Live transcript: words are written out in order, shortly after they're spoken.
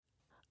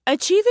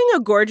Achieving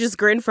a gorgeous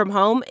grin from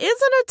home isn't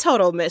a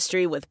total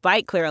mystery with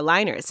Bite Clear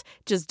aligners.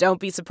 Just don't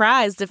be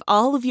surprised if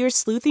all of your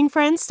sleuthing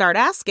friends start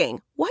asking,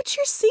 "What's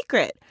your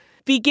secret?"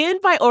 Begin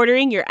by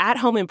ordering your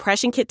at-home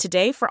impression kit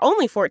today for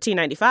only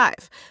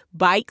 $14.95.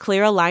 Bite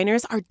Clear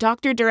aligners are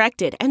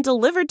doctor-directed and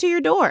delivered to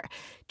your door.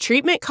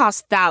 Treatment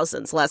costs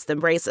thousands less than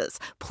braces.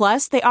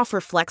 Plus, they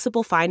offer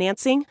flexible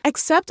financing,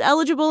 accept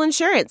eligible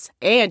insurance,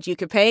 and you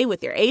can pay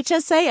with your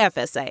HSA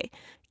FSA.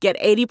 Get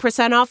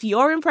 80% off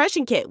your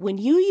impression kit when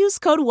you use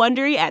code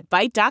WONDERY at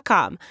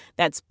Byte.com.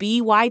 That's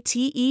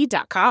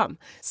BYTE.com.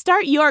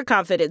 Start your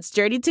confidence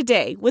journey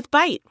today with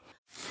Byte.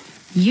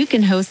 You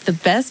can host the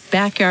best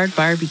backyard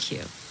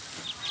barbecue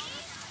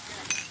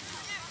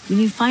when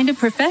you find a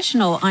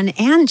professional on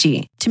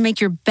Angie to make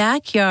your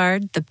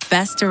backyard the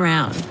best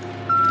around.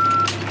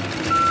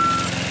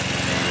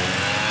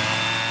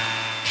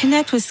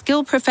 Connect with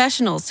skilled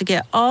professionals to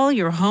get all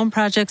your home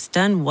projects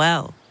done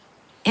well.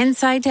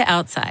 Inside to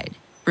outside,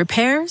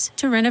 repairs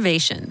to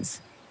renovations.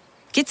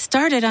 Get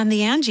started on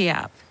the Angie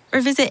app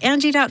or visit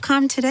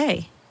Angie.com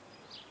today.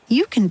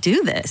 You can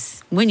do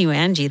this when you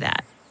Angie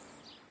that.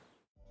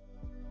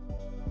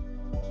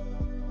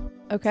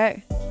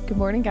 Okay, good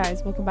morning,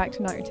 guys. Welcome back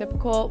to Not Your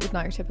Typical with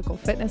Not Your Typical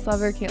Fitness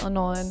Lover, Caitlin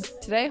Nolan.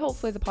 Today,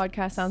 hopefully the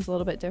podcast sounds a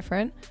little bit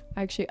different.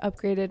 I actually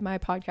upgraded my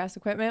podcast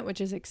equipment, which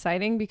is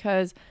exciting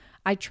because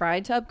I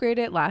tried to upgrade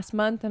it last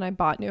month and I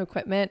bought new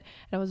equipment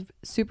and I was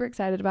super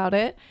excited about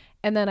it.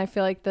 And then I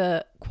feel like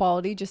the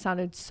quality just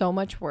sounded so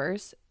much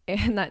worse.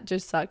 And that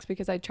just sucks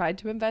because I tried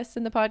to invest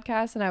in the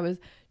podcast and I was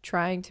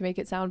trying to make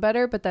it sound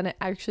better, but then it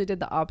actually did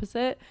the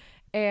opposite.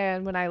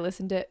 And when I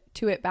listened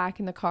to it back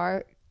in the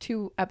car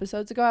 2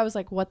 episodes ago, I was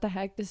like, what the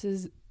heck? This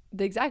is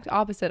the exact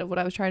opposite of what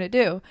I was trying to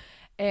do.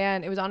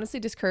 And it was honestly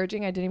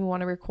discouraging. I didn't even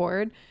want to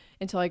record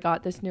until I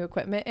got this new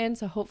equipment in.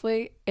 So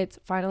hopefully it's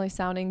finally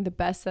sounding the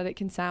best that it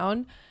can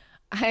sound.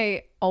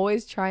 I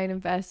always try and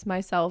invest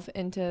myself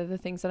into the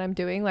things that I'm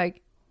doing.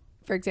 Like,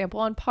 for example,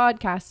 on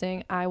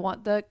podcasting, I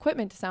want the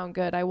equipment to sound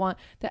good. I want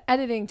the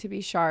editing to be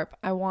sharp.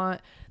 I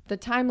want the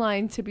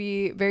timeline to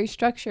be very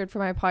structured for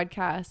my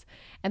podcast.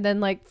 And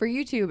then like for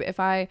YouTube, if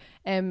I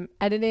am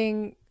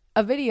editing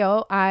a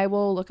video, I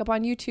will look up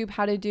on YouTube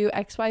how to do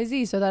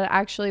XYZ so that it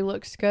actually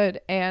looks good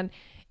and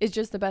it's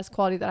just the best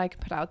quality that I can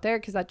put out there,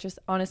 because that's just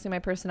honestly my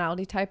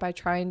personality type. I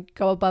try and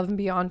go above and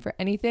beyond for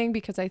anything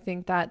because I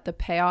think that the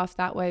payoff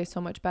that way is so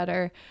much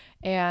better.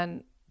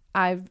 And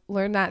I've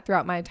learned that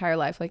throughout my entire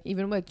life. Like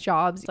even with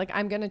jobs, like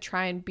I'm going to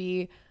try and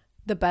be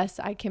the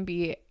best I can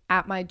be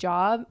at my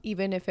job,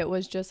 even if it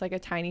was just like a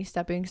tiny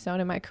stepping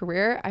stone in my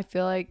career. I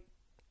feel like,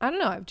 I don't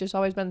know, I've just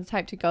always been the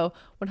type to go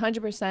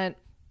 100%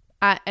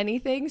 at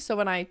anything. So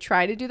when I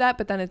try to do that,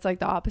 but then it's like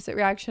the opposite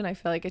reaction, I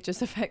feel like it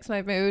just affects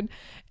my mood.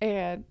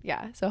 And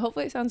yeah, so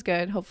hopefully it sounds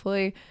good.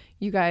 Hopefully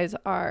you guys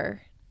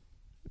are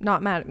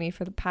not mad at me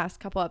for the past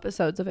couple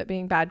episodes of it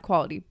being bad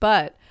quality.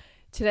 But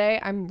today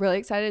I'm really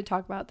excited to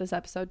talk about this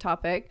episode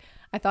topic.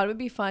 I thought it would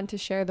be fun to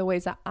share the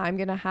ways that I'm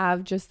going to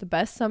have just the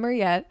best summer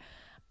yet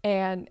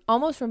and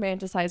almost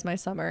romanticize my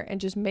summer and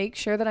just make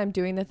sure that I'm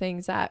doing the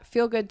things that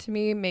feel good to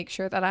me, make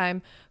sure that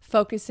I'm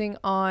focusing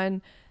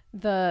on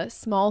the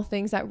small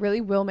things that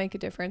really will make a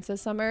difference this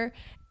summer.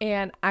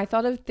 And I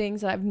thought of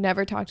things that I've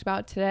never talked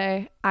about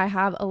today. I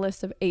have a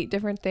list of 8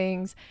 different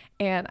things,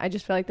 and I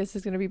just feel like this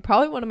is going to be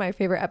probably one of my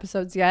favorite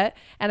episodes yet.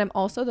 And I'm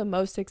also the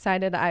most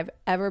excited I've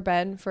ever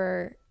been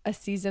for a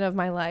season of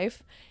my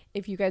life.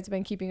 If you guys have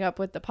been keeping up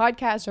with the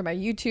podcast or my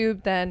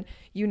YouTube, then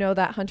you know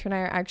that Hunter and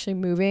I are actually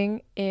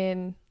moving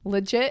in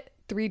legit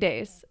 3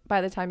 days by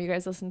the time you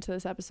guys listen to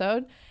this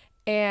episode.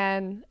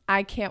 And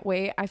I can't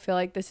wait. I feel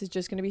like this is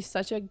just going to be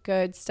such a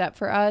good step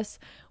for us.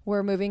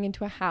 We're moving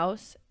into a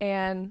house,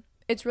 and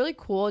it's really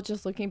cool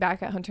just looking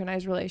back at Hunter and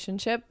I's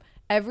relationship.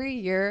 Every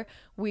year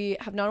we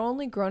have not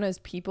only grown as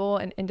people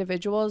and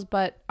individuals,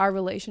 but our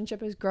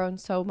relationship has grown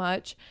so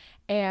much.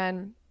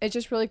 And it's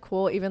just really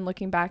cool, even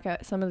looking back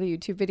at some of the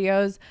YouTube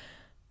videos.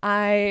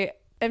 I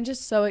am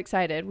just so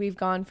excited. We've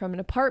gone from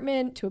an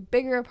apartment to a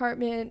bigger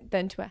apartment,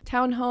 then to a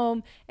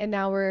townhome, and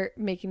now we're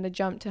making the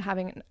jump to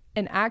having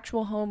an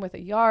actual home with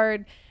a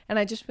yard. And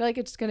I just feel like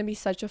it's going to be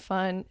such a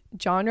fun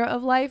genre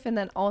of life. And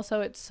then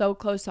also it's so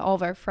close to all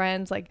of our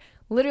friends, like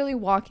literally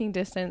walking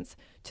distance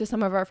to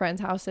some of our friends'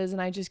 houses. And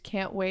I just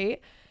can't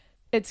wait.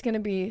 It's going to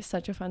be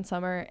such a fun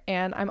summer.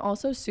 And I'm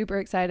also super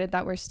excited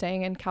that we're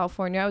staying in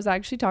California. I was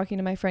actually talking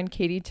to my friend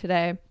Katie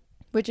today,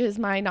 which is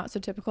my not so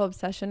typical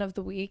obsession of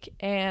the week.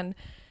 And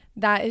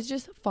that is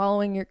just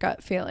following your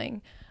gut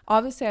feeling.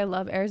 Obviously, I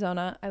love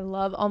Arizona. I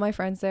love all my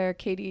friends there.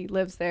 Katie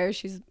lives there.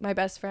 She's my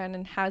best friend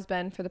and has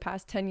been for the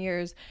past 10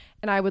 years.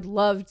 And I would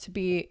love to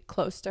be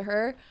close to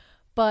her.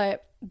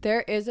 But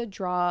there is a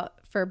draw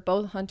for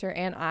both Hunter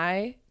and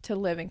I to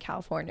live in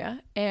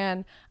California.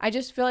 And I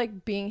just feel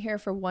like being here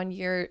for 1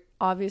 year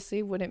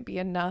obviously wouldn't be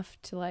enough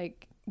to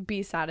like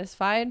be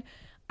satisfied.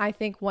 I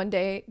think one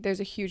day there's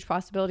a huge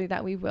possibility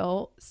that we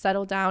will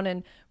settle down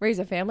and raise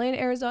a family in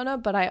Arizona,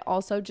 but I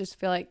also just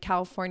feel like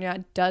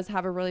California does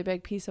have a really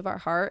big piece of our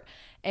heart.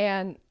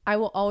 And I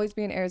will always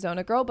be an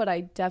Arizona girl, but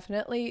I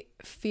definitely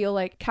feel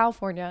like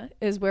California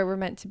is where we're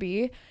meant to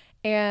be.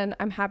 And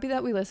I'm happy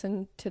that we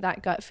listened to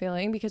that gut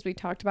feeling because we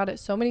talked about it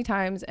so many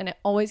times and it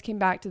always came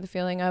back to the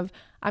feeling of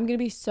I'm going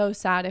to be so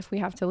sad if we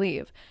have to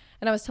leave.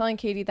 And I was telling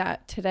Katie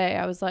that today.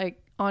 I was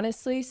like,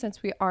 honestly,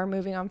 since we are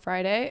moving on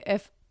Friday,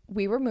 if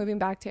we were moving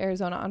back to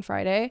Arizona on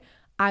Friday,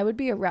 I would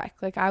be a wreck.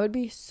 Like I would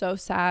be so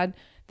sad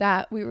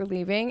that we were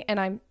leaving. And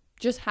I'm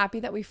just happy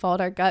that we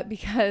followed our gut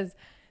because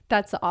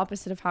that's the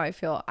opposite of how I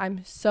feel.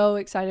 I'm so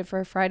excited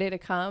for Friday to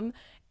come.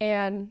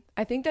 And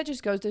I think that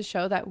just goes to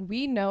show that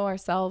we know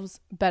ourselves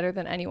better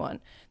than anyone.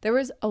 There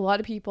was a lot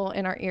of people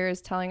in our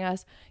ears telling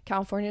us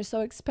California is so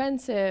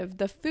expensive.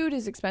 The food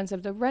is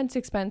expensive. The rent's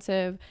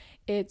expensive.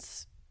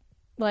 It's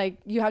like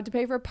you have to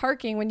pay for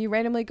parking when you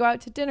randomly go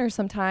out to dinner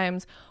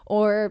sometimes,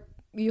 or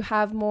you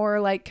have more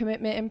like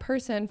commitment in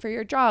person for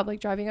your job, like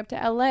driving up to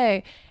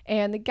LA,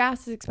 and the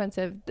gas is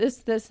expensive,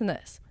 this, and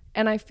this.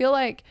 And I feel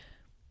like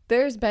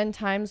there's been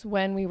times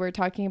when we were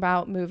talking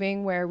about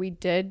moving where we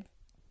did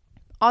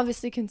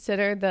obviously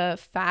consider the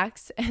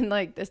facts and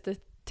like the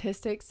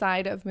statistic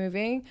side of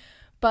moving,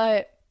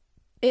 but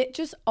it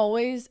just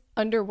always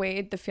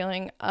underweighed the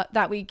feeling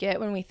that we get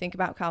when we think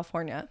about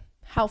California.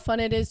 How fun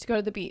it is to go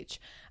to the beach,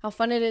 how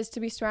fun it is to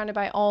be surrounded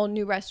by all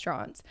new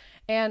restaurants.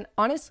 And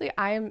honestly,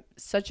 I am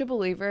such a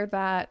believer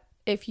that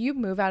if you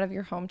move out of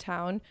your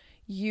hometown,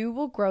 you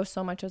will grow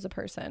so much as a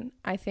person.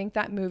 I think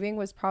that moving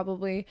was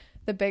probably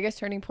the biggest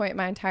turning point in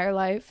my entire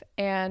life.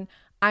 And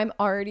I'm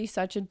already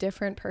such a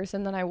different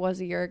person than I was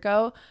a year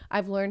ago.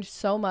 I've learned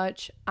so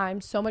much. I'm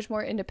so much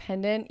more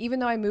independent. Even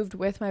though I moved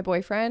with my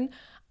boyfriend,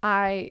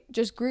 I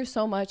just grew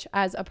so much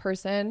as a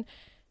person.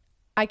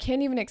 I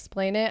can't even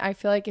explain it. I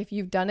feel like if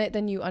you've done it,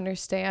 then you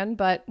understand.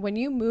 But when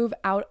you move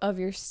out of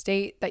your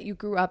state that you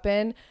grew up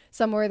in,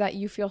 somewhere that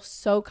you feel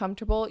so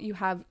comfortable, you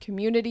have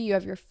community, you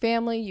have your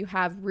family, you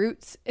have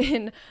roots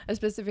in a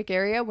specific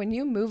area. When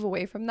you move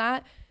away from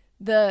that,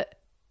 the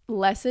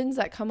lessons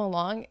that come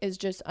along is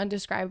just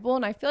undescribable.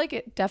 And I feel like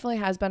it definitely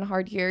has been a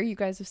hard year. You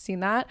guys have seen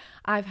that.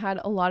 I've had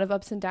a lot of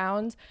ups and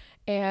downs.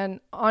 And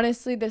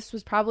honestly, this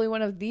was probably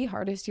one of the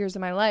hardest years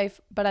of my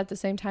life. But at the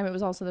same time, it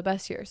was also the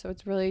best year. So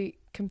it's really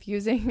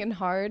confusing and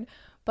hard.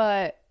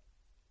 But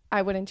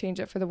I wouldn't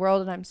change it for the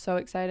world. And I'm so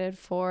excited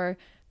for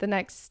the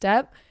next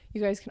step.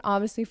 You guys can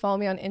obviously follow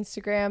me on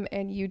Instagram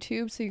and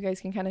YouTube so you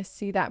guys can kind of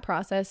see that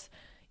process.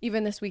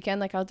 Even this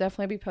weekend, like I'll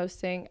definitely be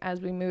posting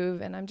as we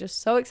move, and I'm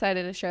just so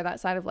excited to share that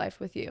side of life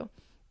with you.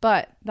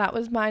 But that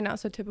was my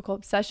not so typical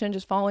obsession,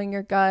 just following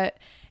your gut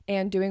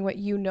and doing what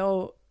you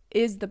know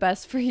is the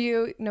best for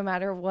you, no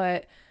matter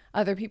what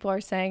other people are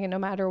saying and no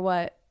matter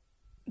what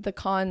the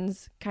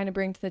cons kind of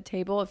bring to the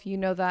table. If you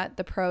know that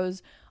the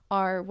pros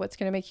are what's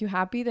going to make you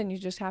happy, then you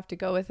just have to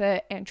go with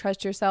it and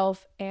trust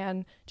yourself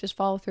and just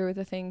follow through with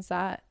the things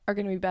that are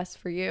going to be best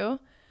for you.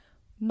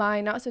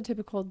 My not so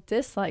typical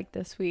dislike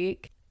this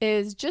week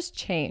is just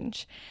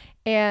change.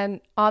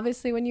 And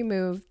obviously when you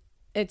move,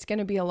 it's going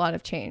to be a lot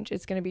of change.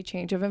 It's going to be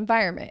change of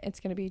environment.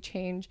 It's going to be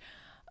change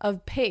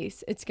of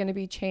pace. It's going to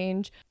be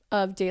change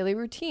of daily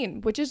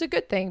routine, which is a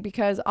good thing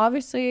because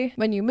obviously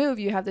when you move,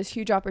 you have this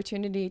huge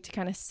opportunity to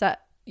kind of set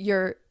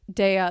your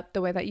day up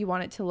the way that you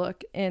want it to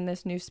look in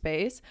this new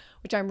space,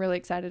 which I'm really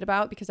excited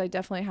about because I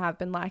definitely have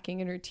been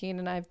lacking in routine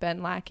and I've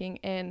been lacking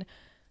in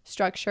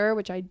structure,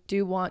 which I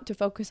do want to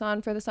focus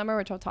on for the summer,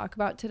 which I'll talk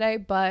about today.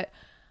 But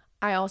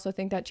I also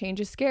think that change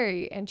is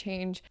scary, and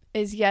change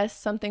is, yes,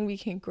 something we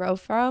can grow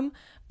from,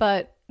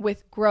 but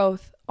with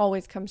growth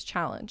always comes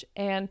challenge.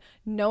 And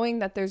knowing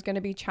that there's going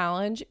to be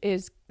challenge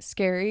is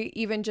scary.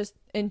 Even just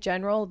in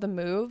general, the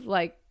move,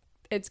 like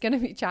it's going to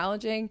be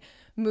challenging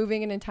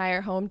moving an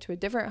entire home to a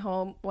different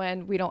home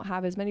when we don't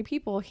have as many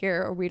people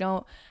here, or we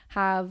don't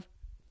have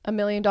 $1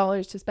 million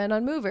to spend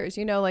on movers,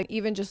 you know, like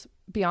even just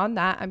beyond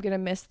that, I'm going to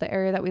miss the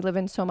area that we live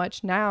in so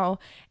much now.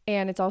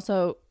 And it's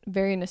also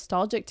very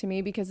nostalgic to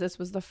me because this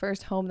was the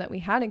first home that we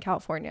had in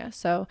California.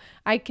 So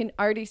I can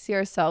already see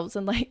ourselves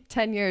in like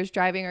 10 years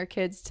driving our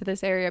kids to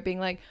this area being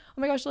like,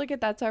 oh my gosh, look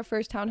at that's our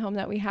first townhome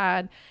that we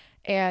had.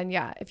 And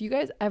yeah, if you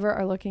guys ever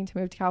are looking to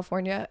move to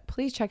California,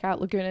 please check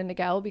out Laguna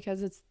Niguel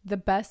because it's the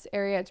best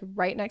area. It's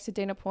right next to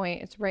Dana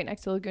Point. It's right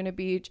next to Laguna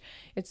Beach.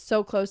 It's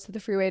so close to the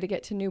freeway to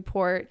get to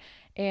Newport.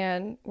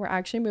 And we're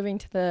actually moving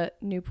to the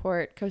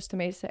Newport, Costa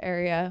Mesa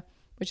area,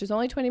 which is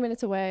only 20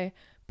 minutes away,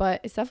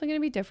 but it's definitely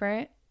going to be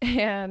different.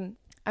 And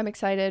I'm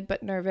excited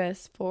but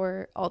nervous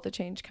for all the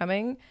change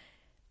coming.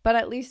 But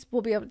at least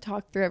we'll be able to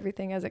talk through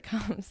everything as it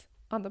comes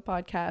on the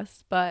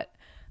podcast. But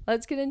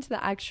let's get into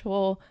the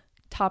actual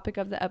topic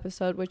of the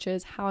episode, which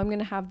is how I'm going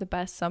to have the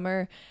best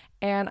summer.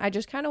 And I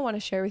just kind of want to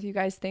share with you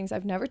guys things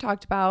I've never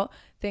talked about,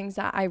 things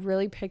that I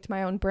really picked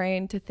my own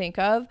brain to think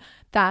of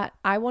that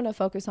I want to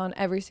focus on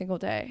every single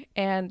day.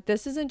 And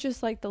this isn't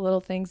just like the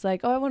little things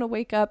like, oh, I want to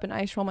wake up and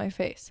ice roll my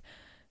face.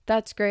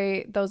 That's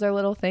great. Those are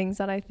little things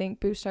that I think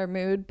boost our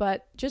mood.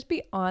 But just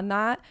beyond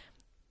that,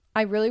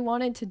 I really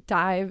wanted to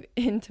dive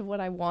into what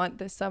I want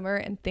this summer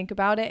and think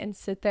about it and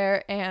sit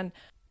there and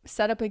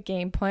set up a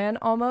game plan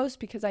almost,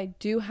 because I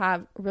do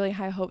have really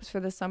high hopes for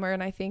the summer,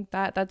 and I think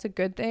that that's a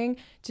good thing,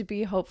 to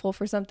be hopeful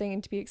for something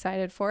and to be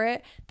excited for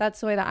it.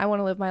 That's the way that I want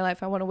to live my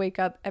life. I want to wake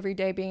up every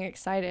day being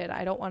excited.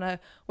 I don't want to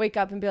wake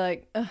up and be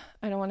like,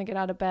 I don't want to get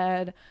out of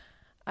bed.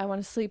 I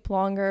want to sleep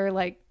longer.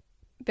 Like,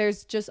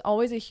 there's just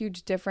always a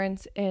huge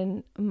difference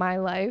in my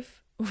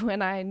life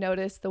when I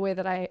notice the way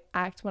that I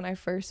act when I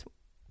first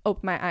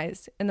open my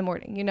eyes in the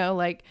morning. You know,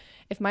 like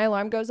if my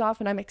alarm goes off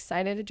and I'm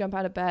excited to jump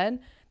out of bed,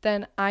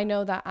 then I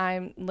know that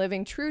I'm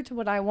living true to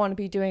what I want to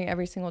be doing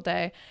every single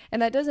day.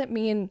 And that doesn't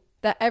mean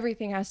that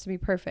everything has to be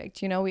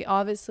perfect. You know, we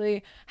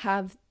obviously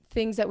have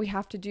things that we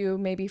have to do,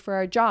 maybe for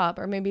our job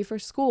or maybe for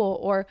school,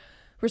 or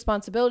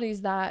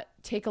responsibilities that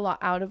take a lot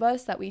out of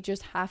us that we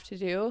just have to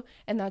do.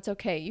 And that's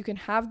okay. You can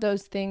have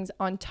those things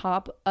on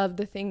top of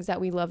the things that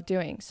we love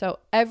doing. So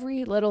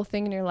every little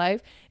thing in your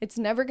life, it's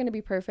never going to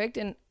be perfect,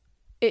 and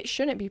it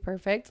shouldn't be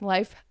perfect.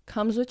 Life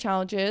comes with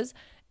challenges,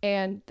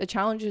 and the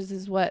challenges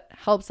is what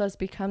helps us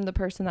become the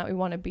person that we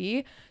want to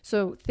be.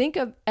 So think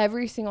of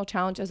every single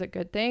challenge as a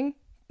good thing.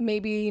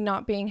 Maybe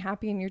not being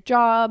happy in your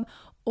job,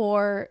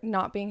 or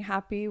not being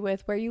happy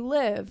with where you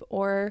live,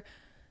 or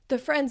the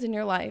friends in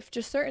your life,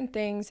 just certain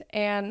things.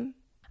 And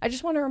I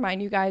just want to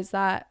remind you guys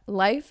that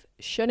life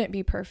shouldn't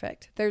be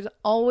perfect. There's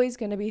always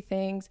going to be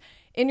things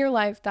in your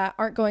life that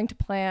aren't going to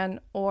plan,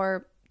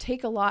 or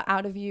take a lot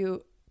out of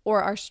you,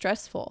 or are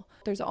stressful.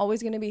 There's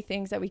always going to be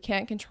things that we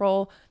can't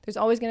control. There's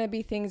always going to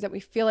be things that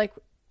we feel like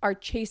are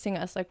chasing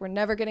us, like we're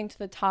never getting to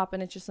the top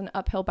and it's just an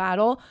uphill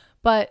battle.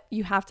 But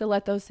you have to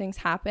let those things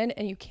happen,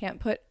 and you can't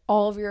put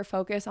all of your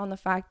focus on the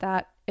fact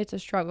that it's a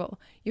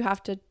struggle. You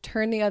have to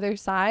turn the other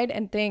side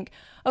and think,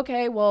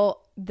 okay,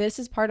 well, this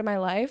is part of my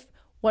life.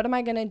 What am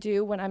I going to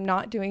do when I'm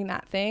not doing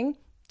that thing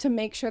to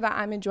make sure that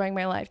I'm enjoying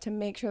my life, to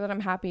make sure that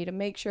I'm happy, to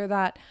make sure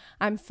that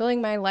I'm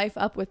filling my life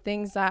up with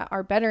things that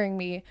are bettering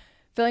me,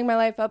 filling my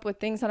life up with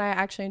things that I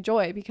actually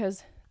enjoy?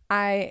 Because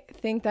I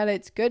think that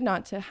it's good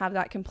not to have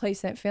that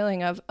complacent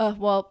feeling of, oh,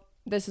 well,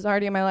 this is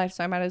already in my life,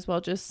 so I might as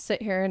well just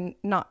sit here and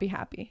not be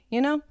happy,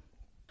 you know?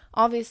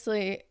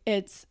 Obviously,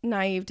 it's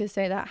naive to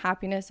say that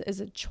happiness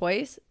is a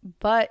choice,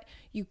 but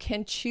you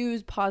can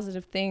choose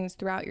positive things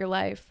throughout your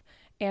life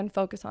and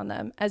focus on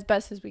them as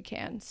best as we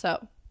can.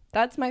 So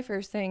that's my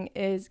first thing,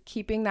 is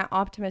keeping that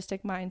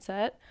optimistic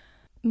mindset.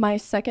 My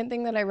second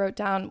thing that I wrote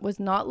down was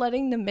not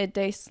letting the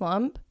midday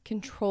slump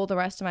control the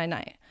rest of my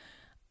night.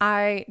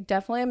 I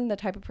definitely am the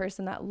type of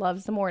person that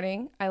loves the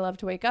morning. I love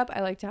to wake up. I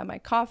like to have my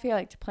coffee. I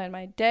like to plan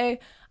my day.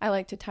 I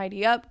like to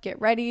tidy up,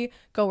 get ready,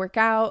 go work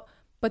out.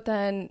 But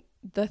then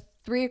the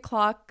 3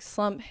 o'clock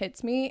slump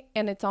hits me,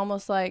 and it's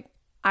almost like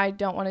I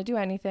don't want to do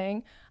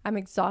anything. I'm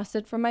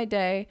exhausted from my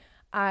day.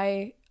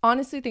 I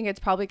honestly think it's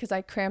probably because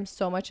I cram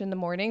so much in the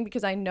morning,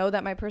 because I know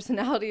that my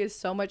personality is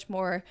so much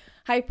more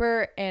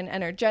hyper and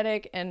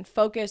energetic and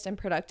focused and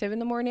productive in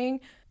the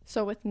morning.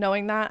 So with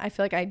knowing that, I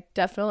feel like I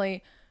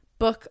definitely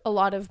book a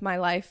lot of my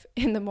life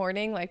in the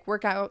morning, like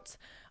workouts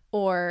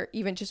or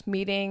even just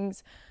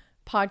meetings,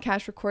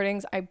 podcast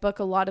recordings. I book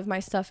a lot of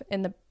my stuff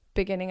in the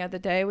beginning of the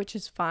day, which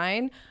is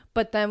fine.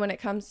 But then when it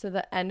comes to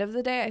the end of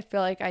the day, I feel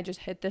like I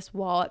just hit this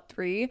wall at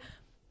 3.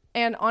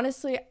 And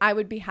honestly, I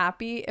would be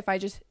happy if I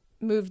just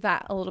moved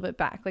that a little bit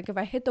back. Like if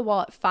I hit the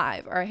wall at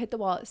 5 or I hit the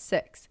wall at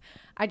 6,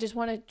 I just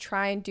want to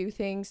try and do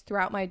things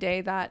throughout my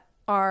day that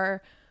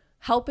are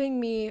helping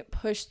me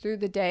push through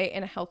the day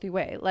in a healthy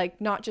way. Like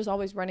not just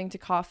always running to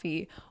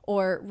coffee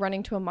or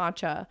running to a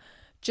matcha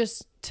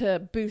just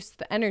to boost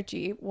the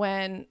energy,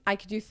 when I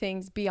could do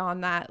things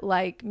beyond that,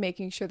 like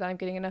making sure that I'm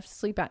getting enough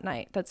sleep at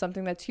night. That's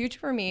something that's huge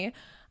for me.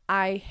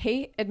 I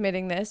hate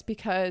admitting this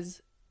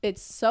because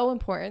it's so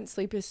important.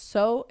 Sleep is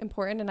so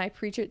important, and I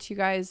preach it to you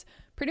guys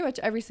pretty much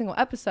every single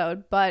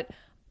episode, but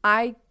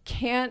I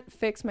can't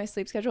fix my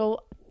sleep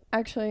schedule.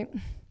 Actually,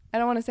 I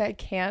don't want to say I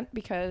can't,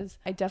 because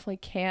I definitely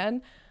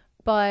can,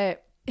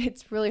 but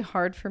it's really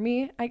hard for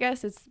me. I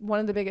guess it's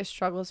one of the biggest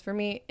struggles for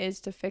me is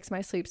to fix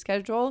my sleep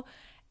schedule.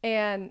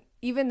 And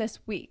even this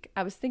week,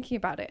 I was thinking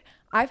about it.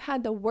 I've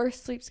had the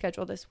worst sleep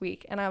schedule this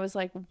week, and I was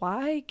like,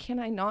 why can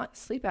I not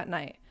sleep at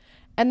night?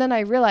 And then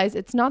I realized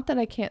it's not that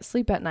I can't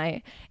sleep at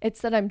night.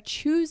 It's that I'm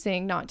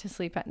choosing not to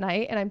sleep at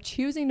night, and I'm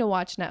choosing to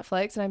watch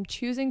Netflix, and I'm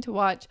choosing to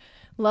watch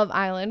Love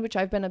Island, which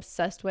I've been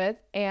obsessed with,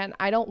 and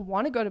I don't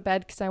want to go to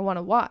bed because I want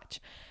to watch.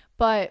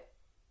 But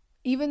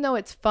even though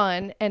it's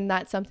fun, and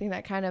that's something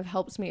that kind of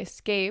helps me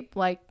escape,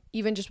 like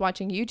even just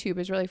watching YouTube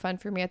is really fun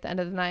for me at the end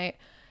of the night.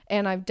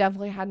 And I've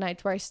definitely had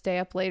nights where I stay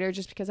up later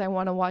just because I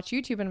want to watch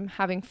YouTube and I'm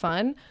having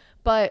fun.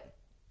 But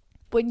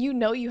when you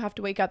know you have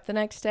to wake up the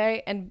next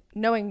day, and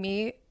knowing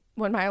me,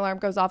 when my alarm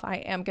goes off, I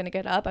am going to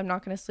get up. I'm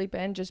not going to sleep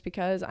in just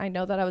because I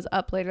know that I was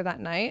up later that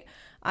night.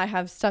 I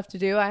have stuff to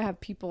do. I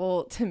have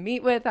people to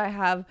meet with. I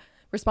have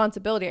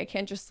responsibility. I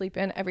can't just sleep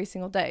in every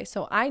single day.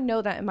 So I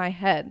know that in my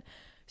head.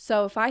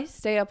 So if I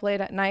stay up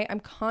late at night, I'm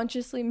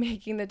consciously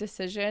making the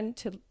decision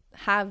to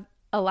have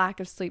a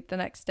lack of sleep the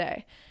next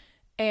day.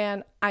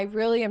 And I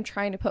really am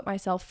trying to put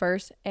myself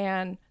first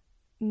and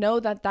know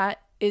that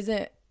that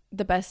isn't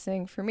the best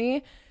thing for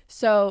me.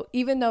 So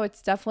even though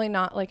it's definitely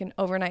not like an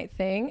overnight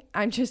thing,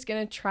 I'm just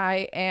going to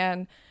try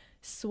and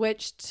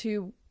switch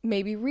to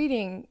maybe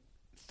reading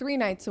 3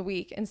 nights a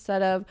week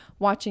instead of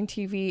watching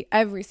TV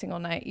every single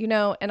night,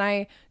 and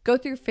I go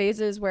through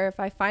phases where if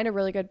I find a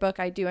really good book,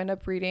 I do end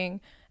up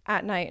reading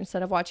at night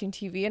instead of watching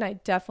TV, and I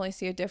definitely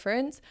see a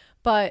difference,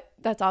 but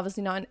that's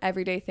obviously not an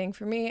everyday thing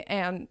for me,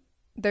 and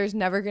there's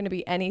never going to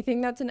be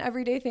anything that's an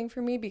everyday thing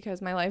for me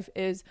because my life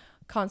is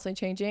constantly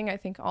changing. I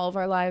think all of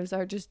our lives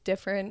are just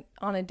different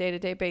on a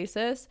day-to-day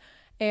basis,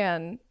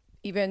 and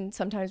even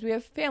sometimes we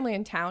have family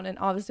in town, and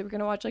obviously we're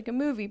going to watch like a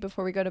movie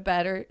before we go to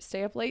bed or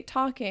stay up late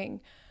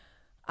talking.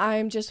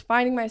 I'm just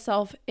finding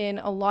myself in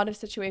a lot of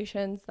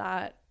situations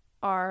that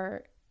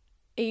are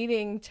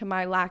aiding to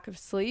my lack of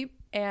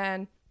sleep,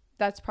 and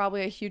that's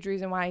probably a huge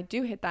reason why I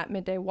do hit that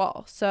midday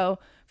wall. So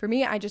for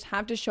me, I just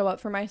have to show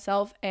up for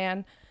myself,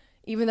 and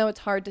even though it's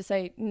hard to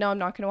say, no, I'm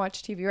not going to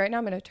watch TV right now,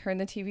 I'm going to turn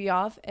the TV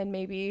off and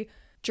maybe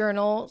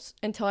journal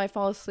until I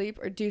fall asleep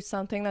or do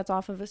something that's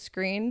off of a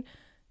screen.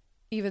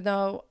 Even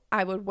though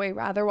I would way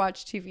rather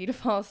watch TV to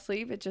fall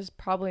asleep, it's just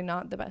probably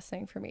not the best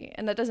thing for me.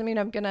 And that doesn't mean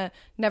I'm going to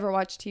never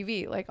watch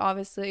TV. Like,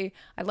 obviously,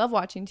 I love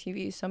watching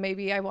TV. So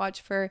maybe I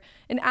watch for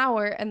an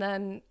hour and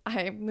then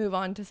I move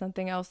on to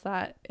something else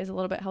that is a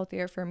little bit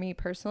healthier for me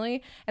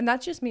personally. And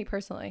that's just me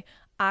personally.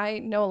 I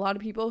know a lot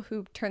of people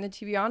who turn the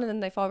TV on and then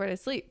they fall right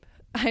asleep.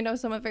 I know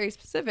someone very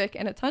specific,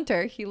 and it's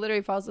Hunter. He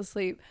literally falls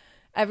asleep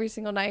every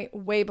single night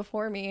way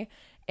before me.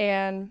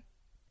 And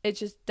it's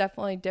just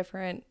definitely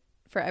different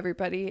for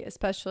everybody,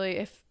 especially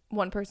if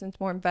one person's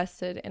more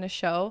invested in a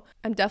show.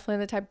 I'm definitely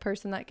the type of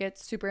person that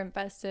gets super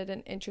invested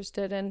and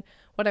interested in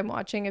what I'm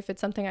watching if it's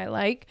something I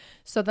like.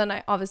 So then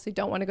I obviously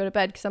don't want to go to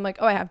bed because I'm like,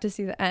 oh, I have to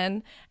see the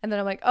end. And then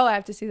I'm like, oh, I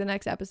have to see the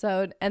next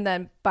episode. And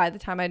then by the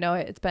time I know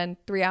it, it's been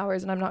 3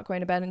 hours and I'm not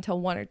going to bed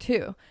until 1 or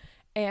 2.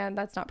 And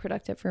that's not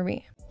productive for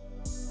me.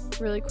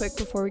 Really quick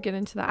before we get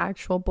into the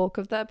actual bulk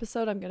of the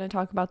episode, I'm going to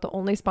talk about the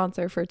only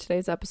sponsor for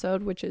today's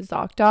episode, which is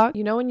ZocDoc.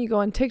 You know, when you go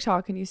on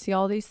TikTok and you see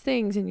all these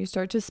things and you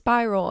start to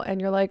spiral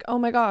and you're like, oh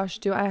my gosh,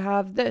 do I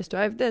have this? Do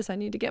I have this? I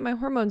need to get my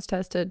hormones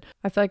tested.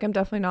 I feel like I'm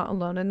definitely not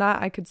alone in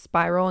that. I could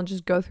spiral and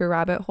just go through a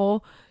rabbit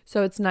hole.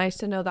 So it's nice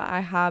to know that I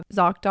have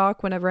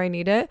ZocDoc whenever I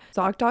need it.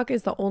 ZocDoc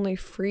is the only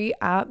free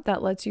app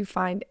that lets you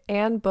find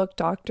and book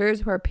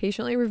doctors who are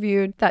patiently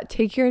reviewed, that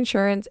take your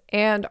insurance,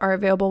 and are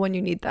available when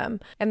you need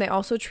them. And they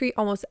also treat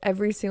almost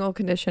every single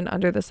condition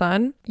under the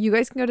sun. You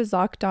guys can go to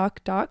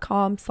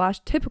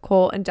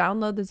ZocDoc.com/typical and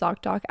download the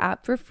ZocDoc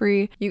app for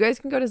free. You guys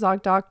can go to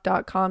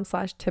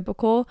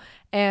ZocDoc.com/typical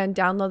and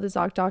download the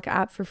ZocDoc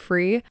app for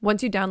free.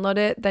 Once you download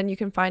it, then you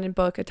can find and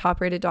book a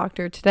top-rated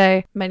doctor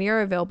today. Many are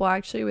available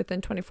actually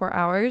within 24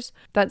 hours.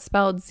 That's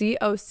spelled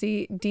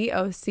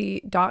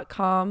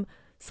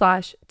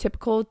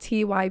ZocDoc.com/typical,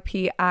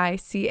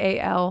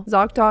 TYPICAL,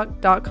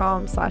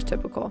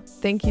 ZocDoc.com/typical.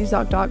 Thank you,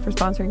 ZocDoc, for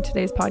sponsoring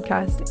today's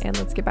podcast, and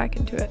let's get back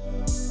into it.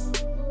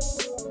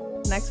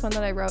 The next one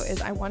that I wrote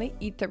is I want to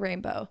eat the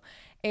rainbow.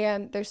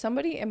 And there's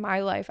somebody in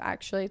my life,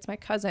 actually, it's my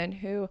cousin,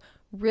 who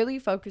really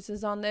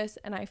focuses on this,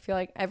 and I feel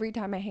like every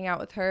time I hang out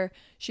with her,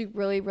 she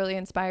really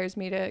inspires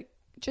me to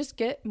just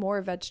get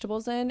more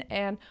vegetables in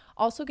and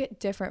also get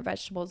different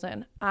vegetables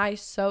in. I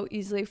so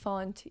easily fall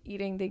into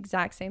eating the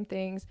exact same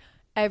things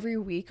every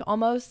week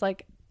almost.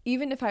 Like,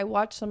 even if I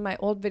watch some of my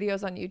old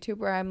videos on YouTube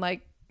where I'm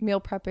like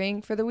meal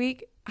prepping for the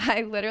week,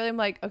 I literally am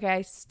like, okay,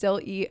 I still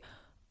eat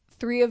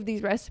 3 of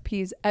these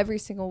recipes every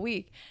single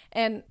week.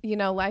 And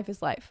life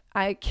is life.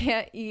 I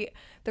can't eat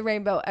the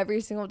rainbow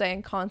every single day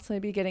and constantly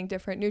be getting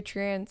different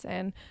nutrients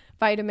and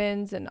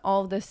vitamins and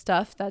all of this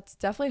stuff. That's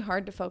definitely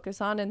hard to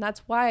focus on. And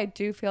that's why I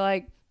do feel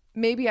like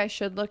maybe I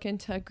should look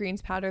into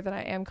greens powder that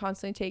I am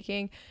constantly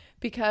taking,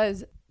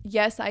 because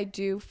yes, I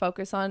do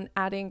focus on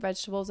adding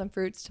vegetables and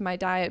fruits to my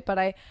diet, but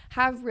I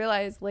have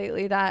realized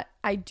lately that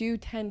I do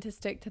tend to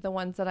stick to the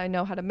ones that I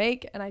know how to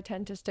make, and I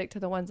tend to stick to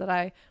the ones that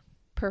I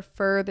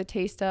prefer the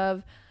taste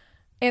of.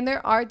 And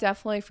there are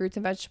definitely fruits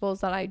and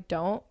vegetables that I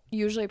don't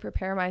usually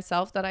prepare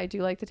myself that I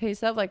do like the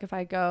taste of. Like if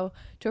I go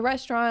to a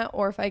restaurant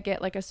or if I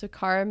get like a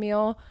Sakara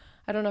meal.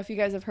 I don't know if you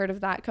guys have heard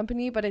of that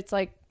company, but it's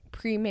like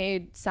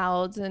pre-made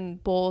salads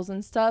and bowls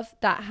and stuff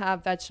that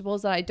have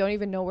vegetables that I don't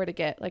even know where to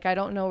get. Like I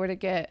don't know where to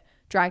get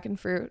dragon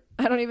fruit.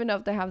 I don't even know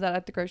if they have that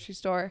at the grocery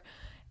store.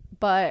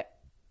 But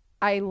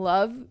I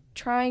love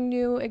trying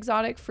new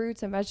exotic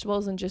fruits and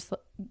vegetables and just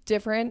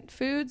different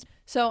foods.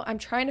 So I'm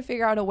trying to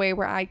figure out a way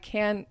where I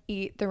can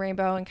eat the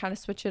rainbow and kind of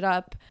switch it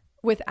up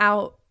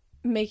without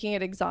making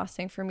it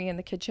exhausting for me in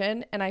the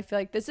kitchen. And I feel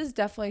like this is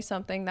definitely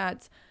something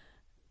that's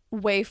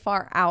way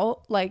far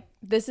out. Like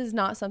this is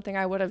not something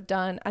I would have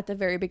done at the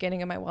very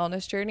beginning of my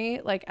wellness journey.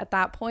 Like at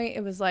that point,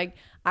 it was like,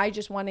 I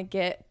just want to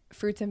get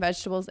fruits and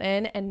vegetables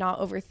in and not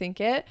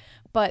overthink it.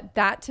 But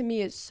that to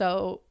me is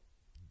so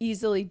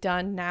easily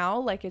done now.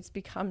 Like it's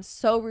become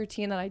so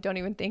routine that I don't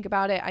even think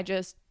about it. I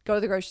just go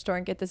to the grocery store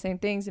and get the same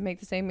things and make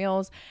the same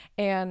meals.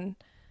 And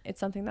it's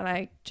something that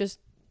I just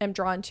am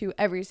drawn to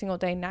every single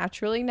day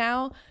naturally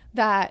now,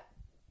 that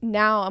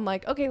now I'm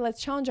like, okay,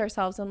 let's challenge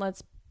ourselves and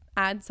let's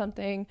add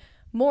something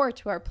more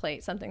to our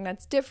plate, something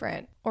that's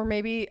different. Or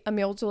maybe a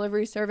meal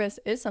delivery service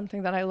is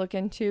something that I look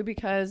into,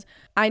 because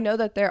I know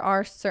that there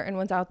are certain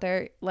ones out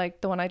there,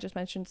 like the one I just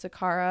mentioned,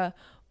 Sakara,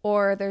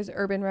 or there's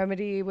Urban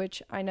Remedy,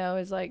 which I know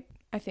is like,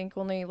 I think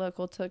only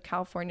local to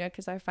California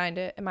because I find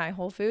it in my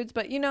Whole Foods.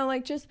 But, you know,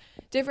 like just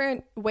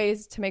different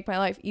ways to make my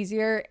life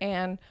easier.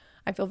 And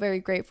I feel very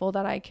grateful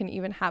that I can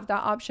even have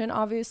that option,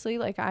 obviously.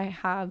 Like I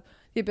have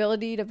the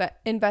ability to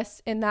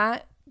invest in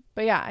that.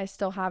 But yeah, I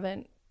still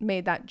haven't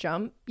made that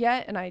jump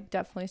yet. And I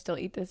definitely still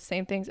eat the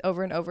same things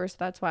over and over. So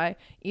that's why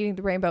eating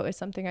the rainbow is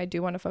something I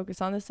do want to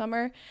focus on this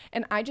summer.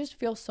 And I just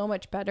feel so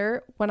much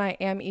better when I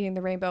am eating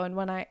the rainbow and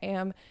when I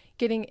am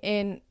getting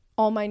in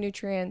all my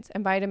nutrients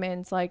and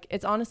vitamins. Like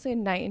it's honestly a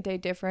night and day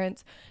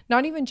difference,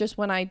 not even just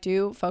when I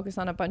do focus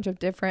on a bunch of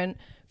different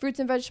fruits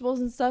and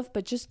vegetables and stuff,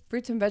 but just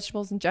fruits and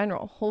vegetables in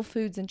general, whole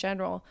foods in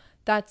general.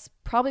 That's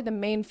probably the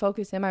main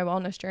focus in my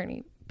wellness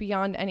journey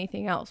beyond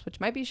anything else, which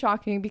might be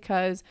shocking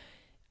because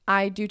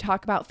I do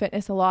talk about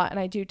fitness a lot and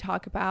I do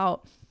talk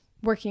about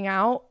working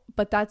out,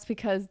 but that's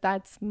because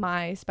that's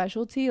my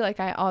specialty. Like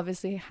I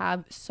obviously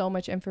have so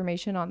much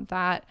information on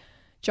that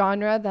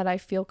genre that I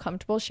feel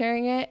comfortable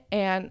sharing it,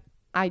 and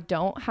I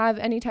don't have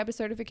any type of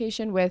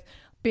certification with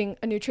being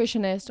a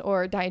nutritionist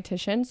or a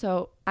dietitian.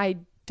 So I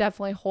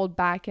definitely hold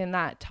back in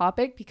that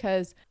topic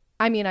because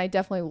I mean, I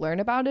definitely learn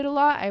about it a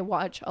lot. I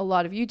watch a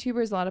lot of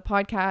YouTubers, a lot of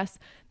podcasts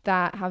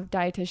that have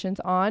dietitians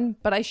on,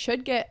 but I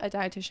should get a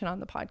dietitian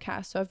on the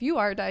podcast. So if you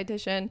are a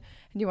dietitian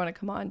and you want to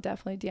come on,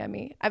 definitely DM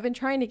me. I've been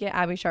trying to get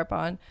Abby Sharp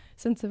on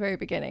since the very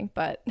beginning,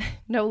 but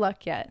no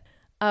luck yet.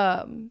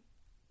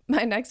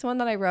 My next one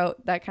that I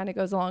wrote that kind of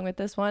goes along with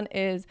this one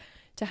is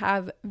to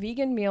have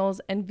vegan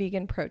meals and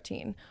vegan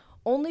protein,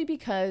 only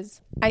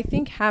because I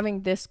think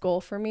having this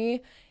goal for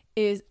me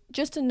is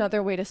just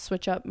another way to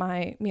switch up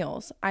my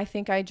meals. I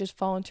think I just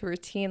fall into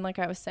routine, like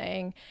I was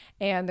saying,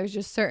 and there's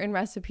just certain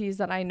recipes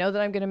that I know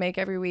that I'm going to make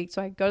every week.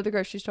 So I go to the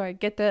grocery store, I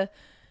get the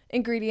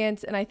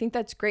ingredients, and I think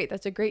that's great.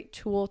 That's a great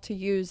tool to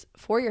use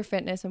for your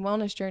fitness and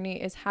wellness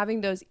journey, is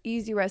having those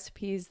easy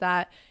recipes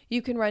that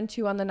you can run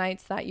to on the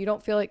nights that you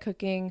don't feel like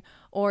cooking,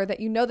 or that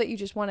you know that you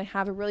just want to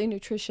have a really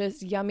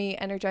nutritious, yummy,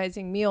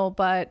 energizing meal,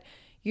 but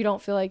you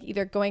don't feel like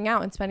either going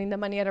out and spending the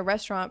money at a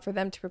restaurant for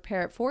them to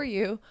prepare it for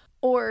you,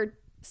 or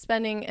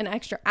spending an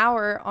extra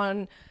hour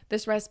on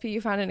this recipe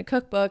you found in a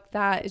cookbook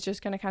that is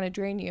just going to kind of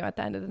drain you at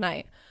the end of the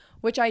night.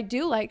 Which I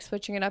do like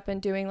switching it up and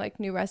doing like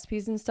new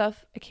recipes and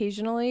stuff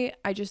occasionally.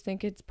 I just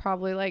think it's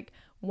probably like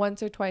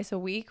once or twice a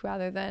week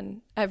rather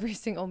than every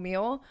single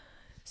meal.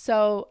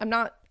 So I'm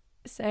not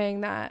saying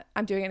that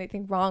I'm doing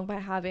anything wrong by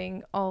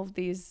having all of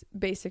these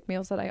basic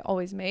meals that I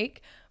always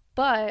make,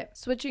 but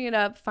switching it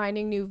up,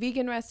 finding new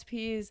vegan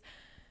recipes,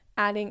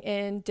 adding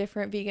in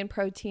different vegan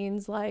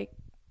proteins like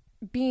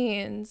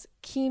beans,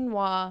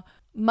 quinoa,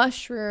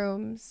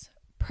 mushrooms,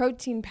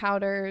 protein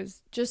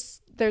powders,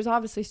 just there's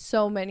obviously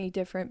so many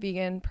different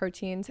vegan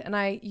proteins, and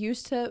I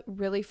used to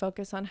really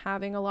focus on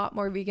having a lot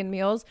more vegan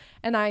meals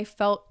and I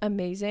felt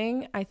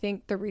amazing. I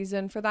think the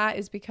reason for that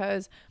is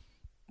because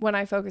when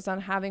I focus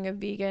on having a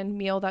vegan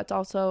meal that's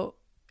also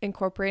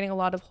incorporating a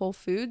lot of whole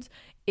foods,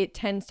 it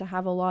tends to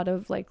have a lot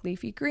of like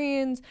leafy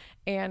greens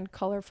and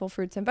colorful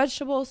fruits and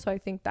vegetables. So I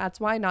think that's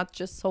why, not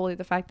just solely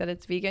the fact that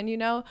it's vegan, you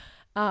know.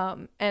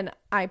 And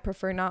I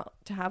prefer not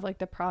to have like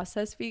the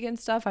processed vegan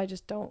stuff. I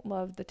just don't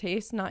love the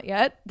taste, not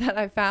yet, that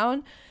I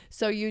found.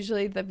 So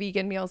usually the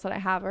vegan meals that I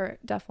have are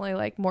definitely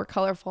like more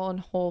colorful and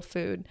whole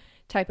food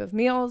type of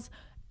meals,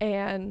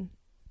 and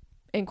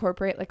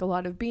incorporate like a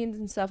lot of beans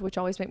and stuff, which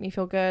always make me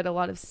feel good. A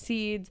lot of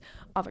seeds,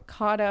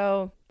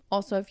 avocado.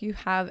 Also, if you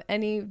have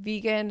any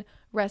vegan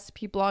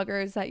recipe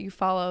bloggers that you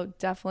follow,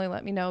 definitely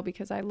let me know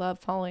because I love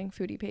following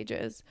foodie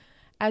pages,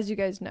 as you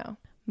guys know.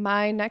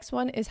 My next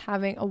one is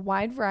having a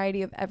wide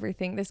variety of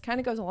everything. This kind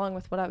of goes along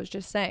with what I was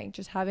just saying,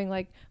 just having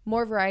like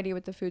more variety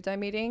with the foods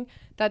I'm eating.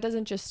 That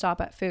doesn't just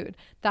stop at food.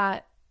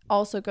 That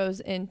also goes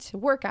into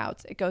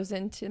workouts. It goes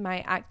into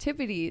my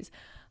activities.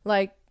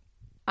 Like,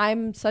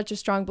 I'm such a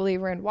strong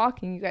believer in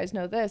walking. You guys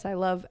know this. I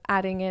love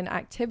adding in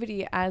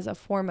activity as a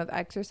form of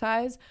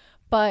exercise,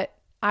 but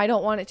I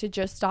don't want it to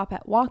just stop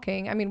at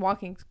walking. I mean,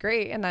 walking's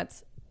great and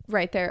that's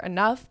right there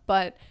enough,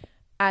 but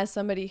as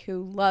somebody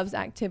who loves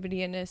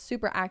activity and is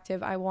super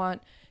active, I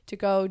want to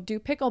go do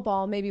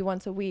pickleball maybe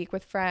once a week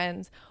with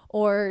friends,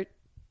 or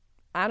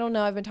I don't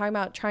know, I've been talking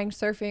about trying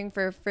surfing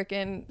for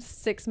freaking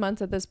 6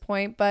 months at this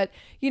point, but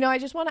you know, I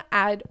just want to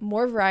add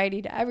more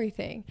variety to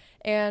everything.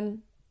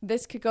 And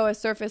this could go as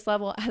surface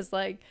level as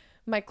like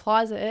my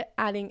closet,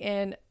 adding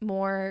in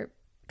more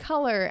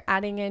color,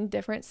 adding in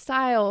different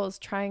styles,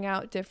 trying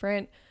out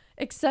different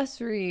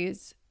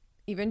accessories,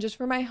 even just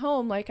for my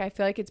home. Like, I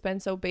feel like it's been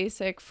so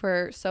basic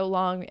for so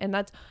long, and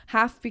that's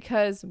half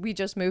because we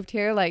just moved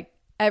here. Like,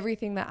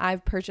 everything that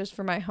I've purchased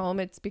for my home,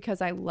 it's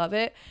because I love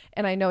it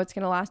and I know it's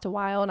going to last a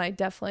while, and I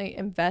definitely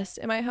invest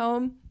in my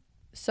home.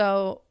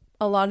 So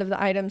a lot of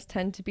the items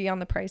tend to be on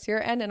the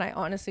pricier end, and I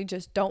honestly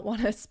just don't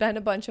want to spend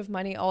a bunch of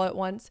money all at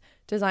once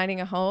designing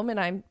a home, and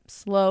I'm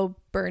slow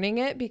burning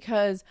it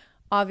because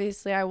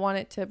obviously I want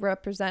it to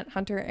represent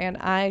Hunter and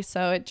I,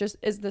 so it just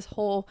is this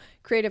whole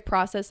creative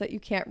process that you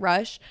can't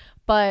rush.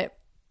 But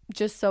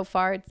just so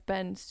far it's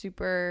been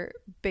super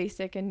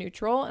basic and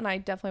neutral, and I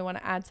definitely want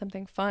to add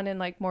something fun and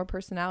like more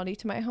personality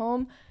to my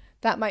home.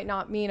 That might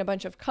not mean a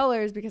bunch of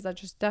colors, because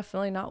that's just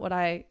definitely not what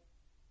I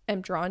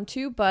am drawn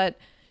to, but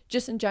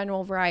just in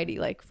general variety,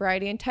 like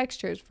variety in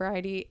textures,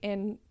 variety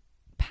in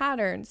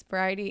patterns,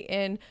 variety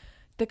in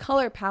the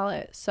color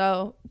palette.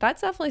 So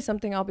that's definitely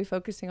something I'll be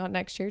focusing on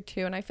next year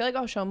too. And I feel like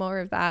I'll show more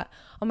of that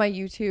on my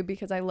YouTube,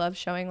 because I love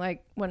showing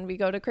like when we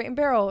go to Crate and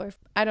Barrel, or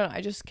I don't know, I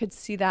just could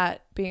see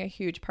that being a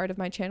huge part of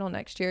my channel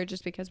next year,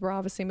 just because we're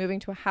obviously moving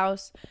to a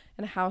house,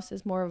 and a house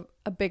is more of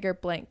a bigger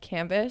blank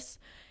canvas.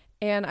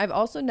 And I've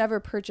also never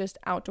purchased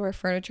outdoor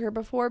furniture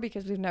before,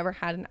 because we've never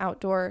had an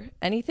outdoor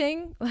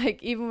anything.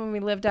 Like even when we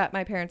lived at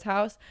my parents'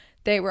 house,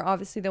 they were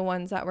obviously the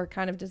ones that were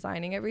kind of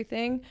designing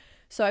everything.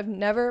 So I've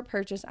never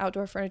purchased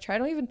outdoor furniture. I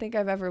don't even think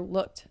I've ever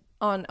looked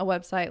on a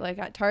website like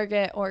at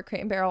Target or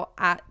Crate and Barrel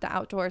at the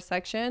outdoor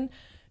section.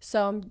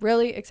 So I'm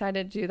really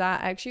excited to do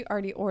that. I actually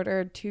already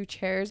ordered 2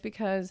 chairs,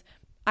 because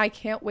I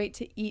can't wait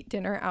to eat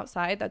dinner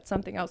outside. That's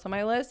something else on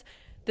my list.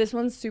 This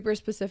one's super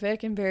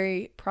specific and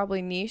very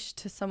probably niche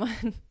to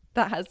someone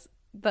that has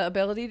the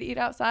ability to eat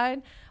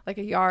outside, like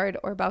a yard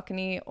or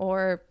balcony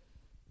or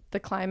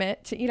the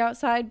climate to eat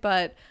outside.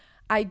 But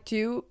I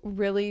do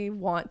really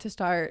want to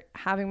start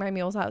having my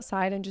meals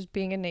outside and just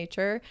being in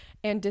nature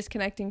and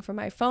disconnecting from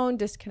my phone,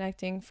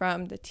 disconnecting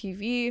from the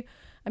TV.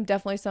 I'm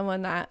definitely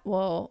someone that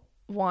will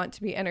want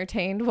to be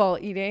entertained while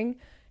eating.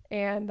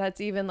 And that's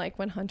even like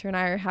when Hunter and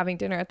I are having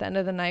dinner at the end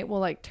of the night,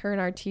 we'll like turn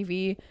our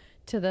TV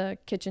to the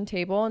kitchen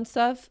table and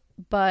stuff.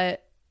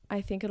 But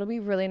I think it'll be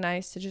really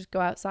nice to just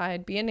go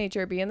outside, be in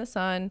nature, be in the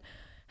sun,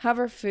 have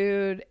our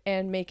food,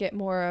 and make it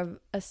more of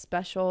a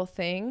special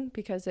thing,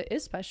 because it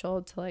is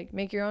special to like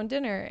make your own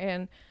dinner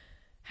and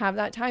have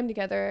that time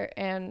together.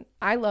 And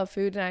I love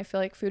food, and I feel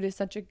like food is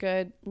such a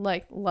good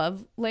like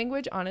love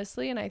language,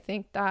 honestly. And I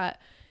think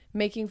that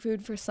making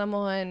food for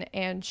someone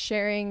and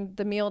sharing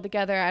the meal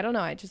together, I don't know,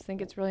 I just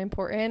think it's really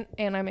important,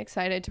 and I'm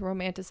excited to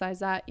romanticize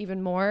that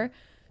even more.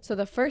 So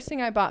the first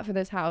thing I bought for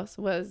this house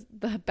was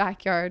the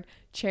backyard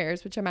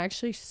chairs, which I'm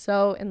actually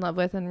so in love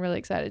with and really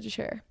excited to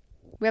share.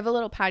 We have a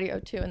little patio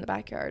too in the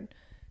backyard,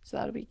 so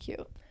that'll be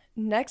cute.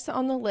 Next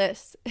on the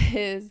list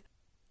is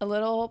a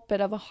little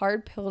bit of a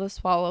hard pill to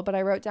swallow, but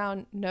I wrote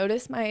down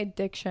notice my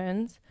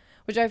addictions,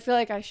 which I feel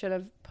like I should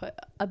have put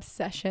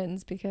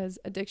obsessions, because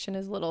addiction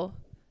is a little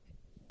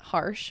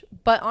harsh.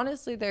 But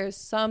honestly, there's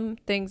some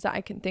things that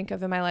I can think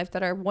of in my life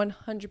that are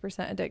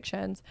 100%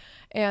 addictions,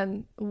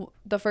 and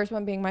the first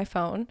one being my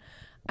phone.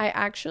 I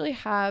actually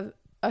have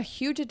a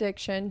huge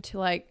addiction to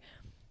like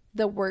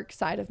the work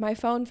side of my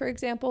phone, for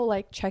example,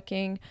 like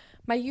checking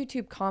my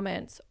YouTube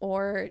comments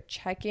or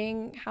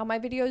checking how my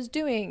video is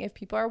doing, if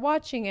people are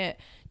watching it,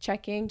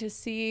 checking to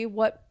see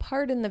what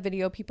part in the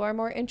video people are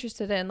more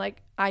interested in.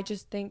 Like I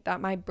just think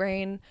that my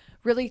brain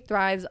really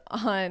thrives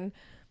on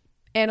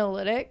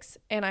analytics,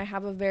 and I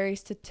have a very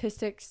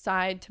statistics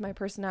side to my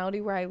personality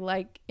where I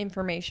like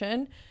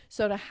information.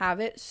 So to have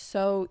it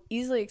so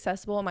easily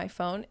accessible on my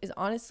phone is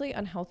honestly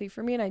unhealthy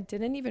for me, and I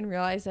didn't even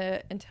realize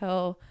it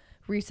until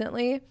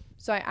recently.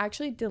 So I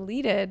actually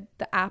deleted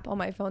the app on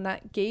my phone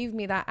that gave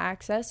me that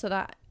access, so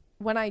that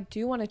when I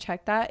do want to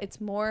check that, it's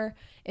more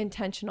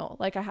intentional.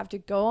 Like I have to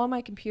go on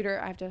my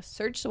computer, I have to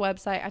search the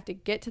website, I have to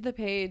get to the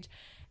page,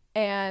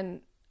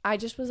 and I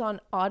just was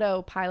on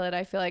autopilot.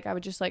 I feel like I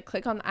would just like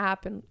click on the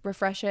app and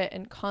refresh it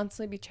and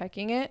constantly be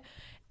checking it.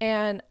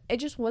 And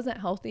it just wasn't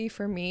healthy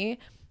for me.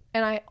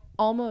 And I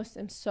almost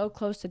am so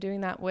close to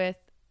doing that with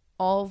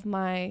all of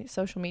my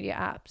social media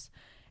apps,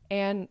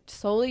 and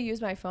slowly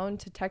use my phone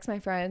to text my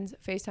friends,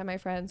 FaceTime my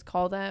friends,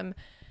 call them,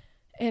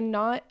 and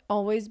not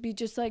always be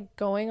just like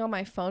going on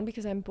my phone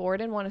because I'm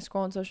bored and want to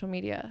scroll on social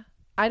media.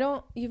 I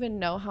don't even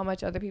know how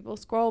much other people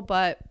scroll,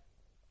 but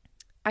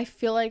I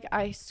feel like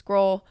I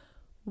scroll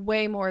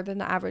way more than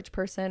the average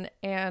person,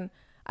 and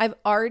I've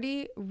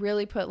already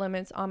really put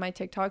limits on my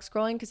TikTok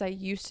scrolling, because I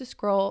used to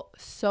scroll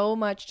so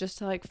much just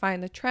to like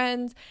find the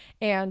trends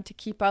and to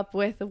keep up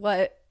with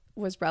what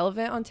was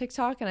relevant on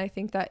TikTok. And I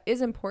think that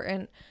is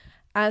important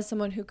as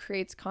someone who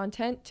creates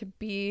content, to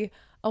be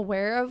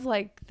aware of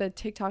like the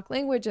TikTok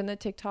language and the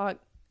TikTok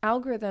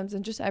algorithms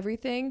and just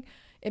everything.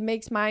 It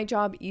makes my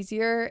job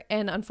easier,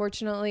 and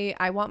unfortunately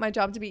I want my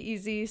job to be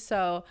easy,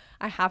 so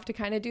I have to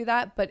kind of do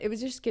that. But it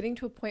was just getting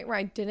to a point where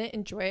I didn't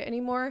enjoy it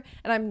anymore,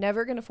 and I'm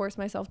never going to force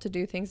myself to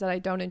do things that I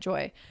don't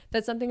enjoy.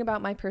 That's something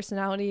about my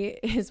personality,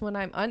 is when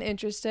I'm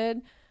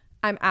uninterested,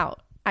 I'm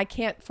out. I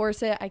can't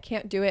force it. I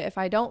can't do it. If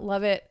I don't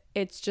love it,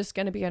 it's just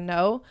going to be a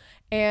no.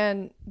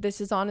 And this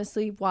is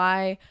honestly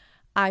why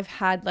I've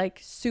had like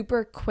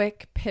super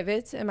quick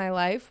pivots in my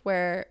life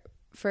where,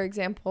 for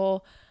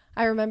example,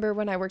 I remember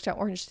when I worked at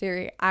Orange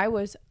Theory, I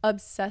was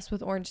obsessed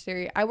with Orange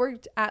Theory. I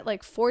worked at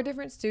like 4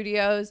 different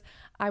studios.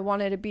 I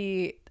wanted to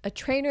be a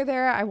trainer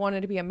there. I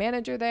wanted to be a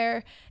manager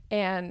there.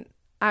 And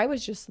I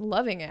was just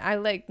loving it. I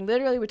like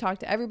literally would talk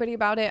to everybody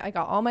about it. I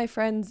got all my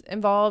friends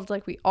involved.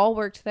 Like we all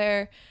worked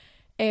there.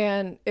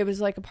 and it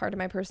was like a part of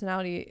my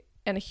personality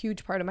and a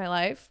huge part of my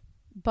life.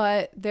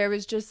 But there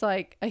was just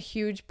like a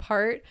huge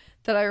part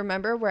that I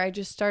remember where I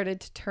just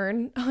started to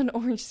turn on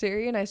Orange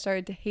Theory, and I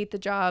started to hate the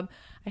job.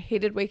 I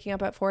hated waking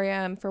up at 4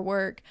 a.m. for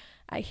work.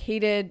 I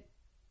hated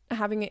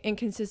having an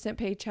inconsistent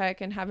paycheck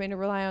and having to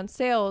rely on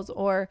sales,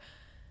 or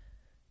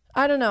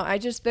I don't know.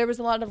 There was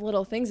a lot of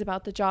little things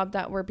about the job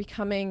that were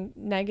becoming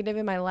negative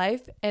in my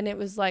life. And it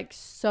was like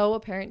so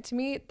apparent to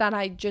me that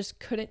I just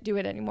couldn't do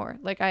it anymore.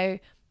 Like I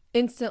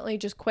instantly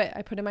just quit.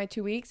 I put in my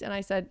 2 weeks and I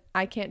said,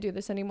 I can't do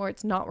this anymore.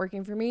 It's not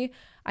working for me.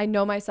 I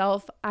know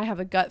myself. I have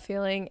a gut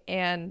feeling.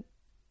 And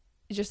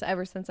just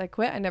ever since I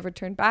quit, I never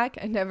turned back.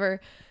 I never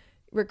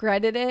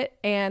regretted it.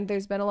 And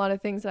there's been a lot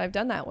of things that I've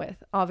done that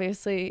with.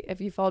 Obviously,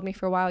 if you followed me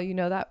for a while, you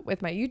know that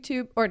with my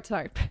YouTube, or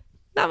sorry,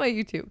 not my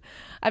YouTube.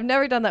 I've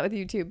never done that with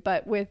YouTube,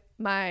 but with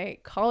my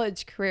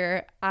college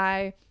career,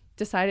 I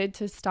decided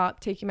to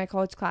stop taking my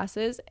college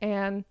classes.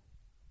 And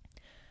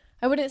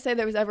I wouldn't say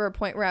there was ever a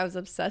point where I was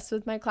obsessed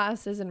with my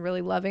classes and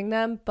really loving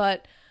them,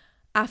 but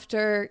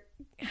after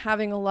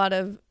having a lot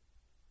of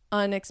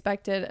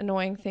unexpected,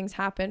 annoying things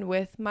happen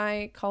with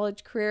my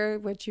college career,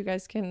 which you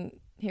guys can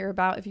hear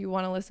about if you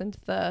want to listen to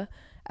the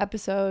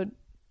episode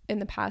in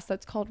the past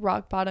that's called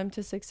Rock Bottom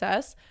to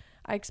Success.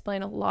 I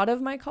explain a lot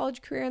of my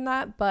college career in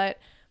that, but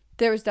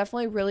there was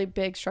definitely really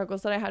big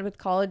struggles that I had with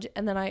college,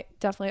 and then I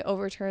definitely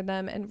overturned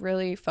them and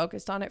really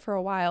focused on it for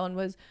a while and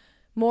was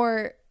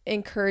more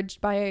encouraged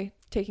by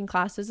taking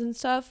classes and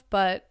stuff.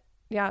 But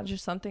yeah,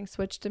 just something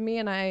switched to me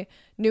and I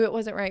knew it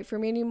wasn't right for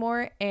me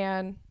anymore.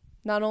 And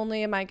not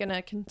only am I going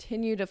to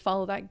continue to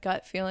follow that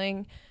gut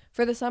feeling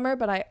for the summer,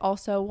 but I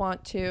also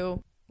want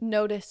to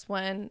notice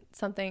when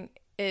something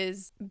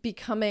is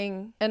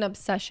becoming an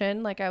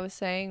obsession, like I was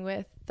saying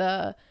with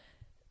the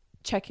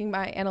checking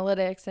my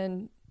analytics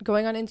and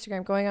going on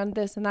Instagram, going on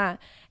this and that.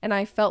 And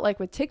I felt like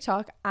with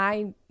TikTok,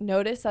 I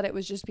noticed that it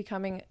was just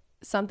becoming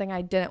something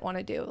I didn't want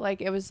to do.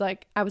 Like it was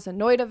like I was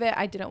annoyed of it.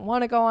 I didn't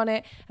want to go on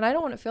it, and I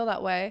don't want to feel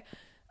that way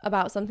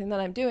about something that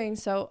I'm doing.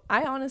 So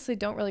I honestly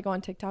don't really go on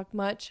TikTok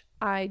much.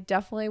 I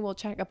definitely will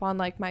check up on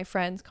like my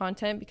friends'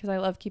 content because I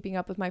love keeping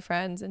up with my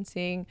friends and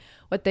seeing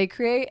what they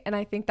create. And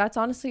I think that's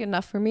honestly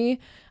enough for me.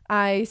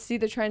 I see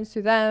the trends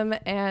through them,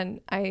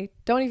 and I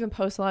don't even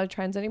post a lot of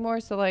trends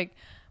anymore. So like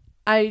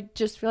I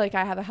just feel like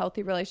I have a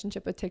healthy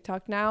relationship with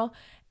TikTok now,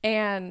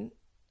 and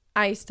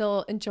I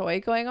still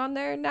enjoy going on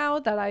there now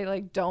that I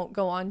like don't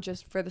go on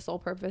just for the sole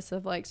purpose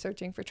of like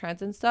searching for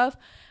trends and stuff.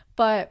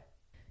 But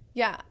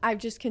yeah, I've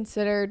just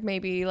considered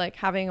maybe like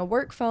having a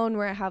work phone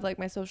where I have like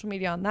my social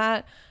media on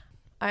that.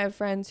 I have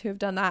friends who have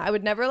done that. I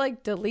would never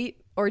like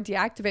delete or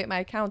deactivate my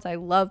accounts. I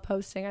love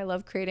posting. I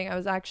love creating. I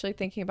was actually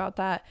thinking about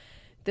that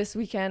this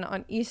weekend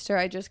on Easter.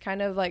 I just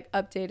kind of like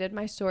updated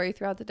my story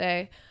throughout the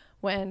day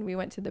when we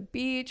went to the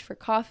beach for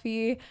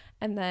coffee,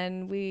 and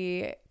then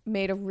we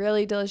made a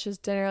really delicious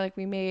dinner. Like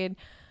we made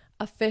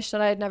a fish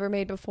that I had never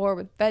made before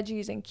with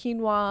veggies and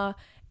quinoa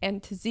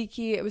and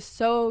tzatziki. It was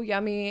so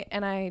yummy,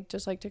 and I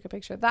just like took a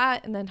picture of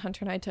that. And then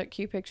Hunter and I took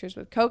cute pictures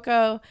with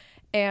Coco,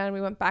 and we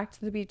went back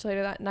to the beach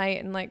later that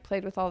night and like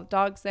played with all the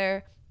dogs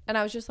there. And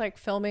I was just like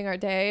filming our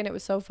day, and it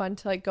was so fun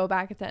to like go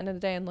back at the end of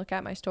the day and look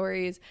at my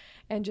stories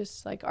and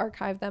just like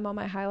archive them on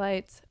my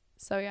highlights.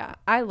 So yeah,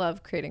 I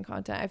love creating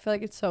content. I feel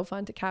like it's so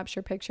fun to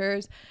capture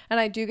pictures. And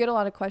I do get a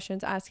lot of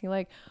questions asking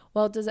like,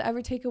 well, does it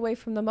ever take away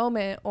from the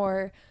moment?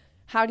 Or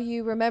how do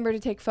you remember to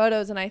take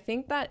photos? And I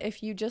think that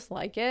if you just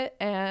like it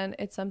and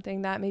it's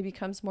something that maybe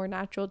comes more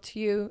natural to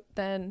you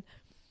than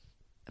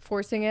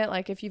forcing it,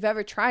 like if you've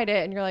ever tried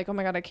it and you're like, oh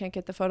my God, I can't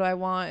get the photo I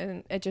want,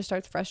 and it just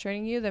starts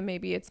frustrating you, then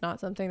maybe it's not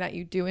something that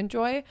you do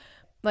enjoy.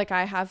 Like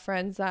I have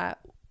friends that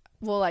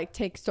will like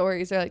take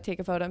stories or like take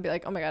a photo and be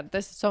like, oh my God,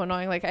 this is so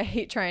annoying. Like I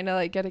hate trying to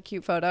like get a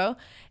cute photo,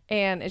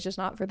 and it's just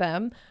not for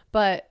them.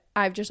 But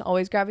I've just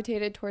always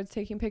gravitated towards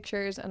taking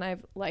pictures, and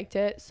I've liked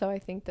it. So I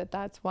think that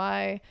that's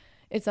why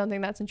it's something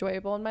that's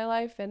enjoyable in my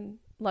life. And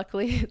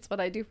luckily it's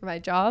what I do for my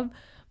job.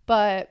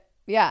 But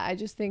yeah, I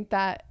just think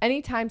that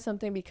anytime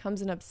something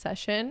becomes an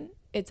obsession,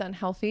 it's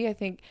unhealthy. I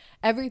think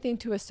everything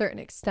to a certain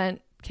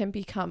extent can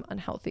become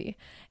unhealthy.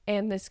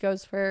 And this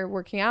goes for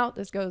working out.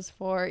 This goes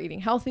for eating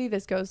healthy.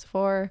 This goes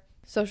for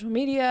social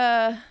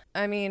media.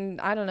 I mean,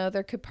 I don't know.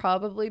 There could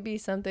probably be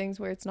some things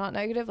where it's not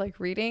negative, like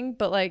reading.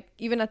 But like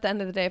even at the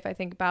end of the day, if I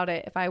think about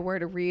it, if I were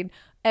to read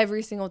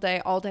every single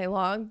day, all day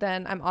long,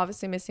 then I'm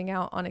obviously missing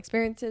out on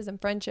experiences and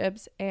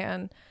friendships.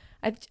 And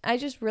I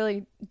just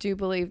really do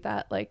believe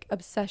that like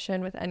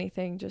obsession with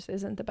anything just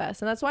isn't the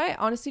best. And that's why I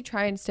honestly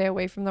try and stay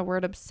away from the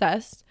word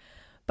obsessed.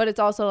 But it's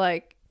also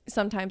like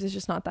sometimes it's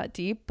just not that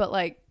deep. But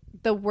like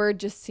the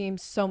word just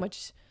seems so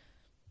much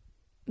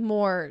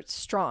more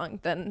strong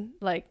than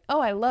like,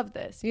 oh, I love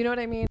this. You know what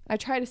I mean? I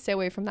try to stay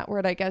away from that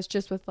word, I guess,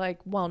 just with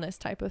like wellness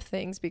type of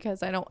things,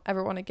 because I don't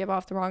ever want to give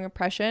off the wrong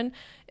impression,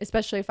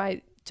 especially if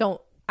I don't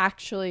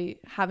actually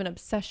have an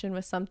obsession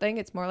with something.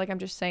 It's more like I'm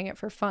just saying it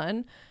for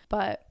fun.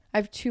 But I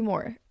have two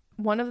more.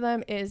 One of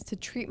them is to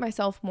treat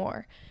myself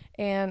more.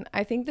 And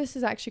I think this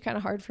is actually kind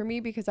of hard for me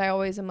because I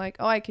always am like,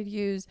 oh, I could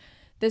use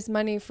this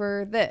money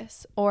for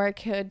this, or I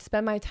could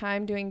spend my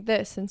time doing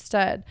this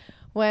instead.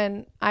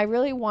 When I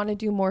really want to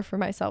do more for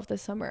myself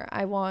this summer,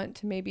 I want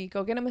to maybe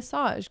go get a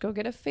massage, go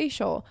get a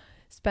facial,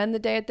 spend the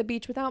day at the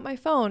beach without my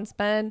phone,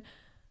 spend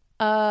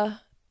a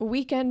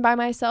weekend by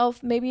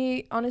myself,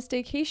 maybe on a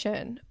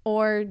staycation,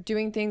 or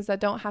doing things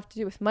that don't have to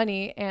do with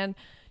money, and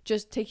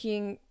just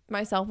taking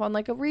myself on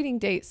like a reading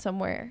date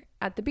somewhere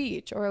at the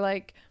beach, or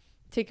like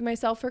taking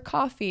myself for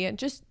coffee, and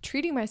just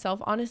treating myself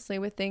honestly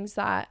with things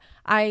that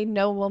I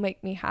know will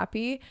make me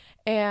happy.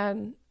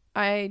 And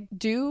I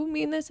do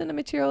mean this in a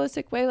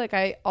materialistic way. Like,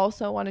 I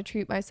also want to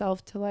treat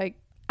myself to like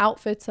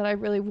outfits that I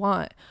really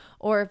want.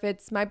 Or if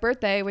it's my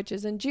birthday, which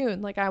is in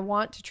June, like I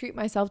want to treat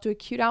myself to a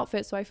cute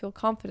outfit so I feel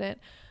confident.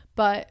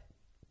 But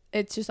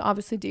it's just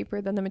obviously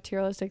deeper than the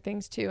materialistic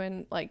things too.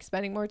 And like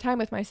spending more time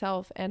with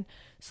myself and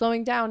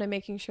slowing down and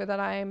making sure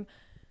that I'm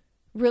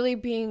really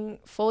being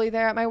fully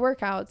there at my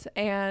workouts,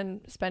 and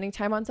spending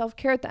time on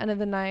self-care at the end of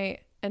the night,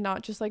 and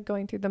not just like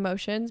going through the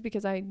motions,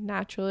 because I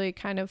naturally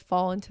kind of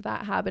fall into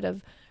that habit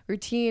of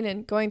routine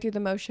and going through the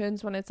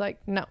motions when it's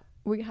like, no,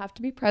 we have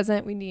to be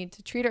present. We need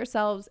to treat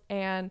ourselves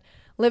and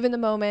live in the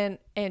moment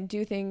and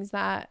do things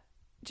that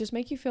just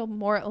make you feel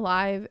more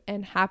alive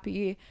and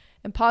happy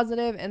and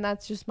positive. And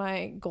that's just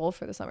my goal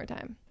for the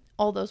summertime.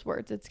 All those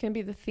words, it's going to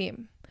be the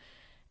theme.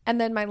 And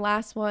then my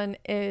last one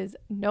is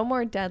no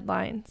more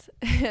deadlines.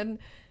 And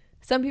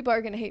some people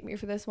are going to hate me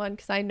for this one,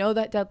 because I know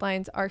that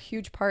deadlines are a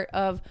huge part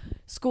of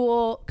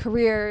school,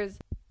 careers,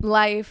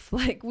 life.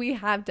 Like, we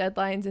have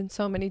deadlines in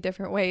so many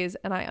different ways,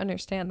 and I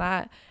understand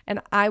that.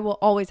 And I will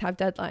always have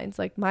deadlines.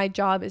 Like, my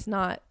job is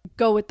not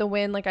go with the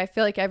wind. Like, I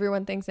feel like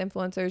everyone thinks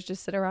influencers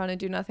just sit around and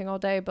do nothing all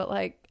day, but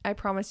like, I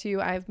promise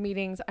you, I have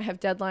meetings, I have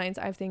deadlines,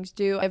 I have things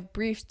due, I have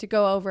briefs to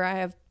go over, I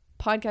have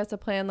podcasts to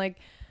plan. Like,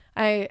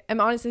 I am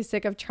honestly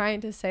sick of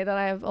trying to say that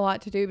I have a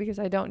lot to do, because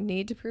I don't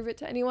need to prove it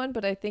to anyone,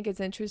 but I think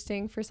it's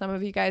interesting for some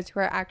of you guys who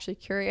are actually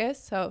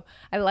curious. So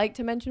I like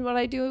to mention what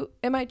I do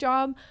in my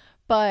job,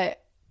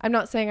 but I'm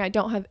not saying I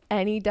don't have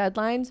any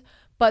deadlines,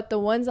 but the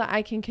ones that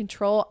I can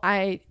control,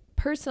 I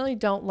personally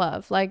don't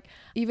love. Like,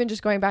 even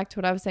just going back to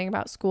what I was saying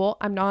about school,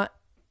 I'm not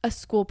a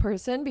school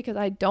person because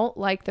I don't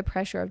like the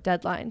pressure of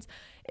deadlines.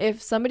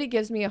 If somebody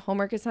gives me a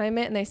homework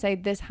assignment and they say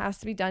this has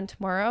to be done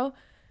tomorrow,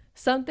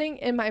 something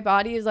in my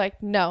body is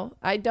like, no,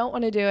 I don't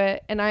want to do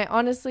it. And I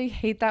honestly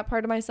hate that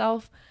part of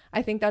myself.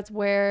 I think that's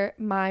where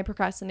my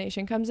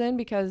procrastination comes in,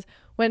 because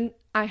when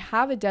I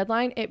have a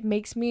deadline, it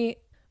makes me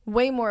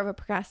way more of a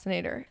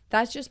procrastinator.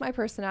 That's just my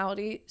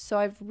personality. So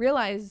I've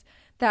realized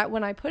that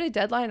when I put a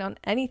deadline on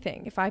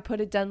anything, if I put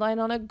a deadline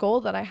on a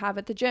goal that I have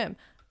at the gym,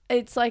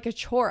 it's like a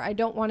chore. I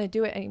don't want to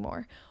do it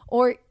anymore.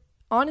 Or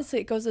honestly,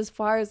 it goes as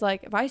far as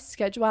like, if I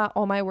schedule out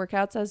all my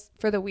workouts as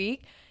for the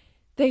week,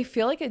 they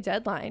feel like a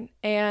deadline,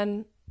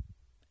 and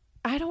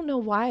I don't know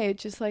why. It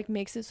just like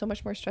makes it so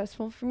much more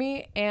stressful for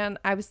me. And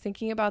I was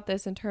thinking about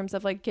this in terms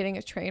of like getting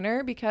a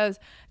trainer, because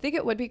I think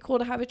it would be cool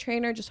to have a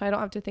trainer just so I don't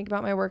have to think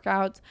about my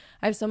workouts.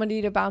 I have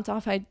somebody to bounce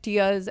off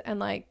ideas and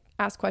like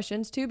ask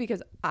questions to,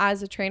 because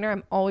as a trainer,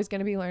 I'm always going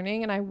to be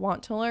learning and I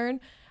want to learn.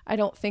 I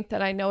don't think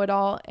that I know it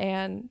all,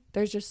 and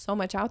there's just so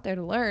much out there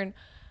to learn.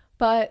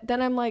 But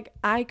then I'm like,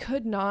 I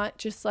could not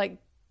just like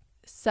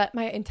set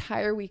my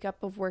entire week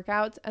up of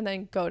workouts and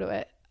then go to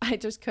it. I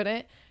just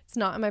couldn't. It's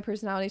not in my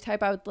personality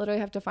type. I would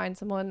literally have to find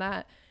someone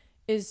that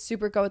is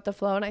super go with the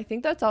flow. And I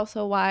think that's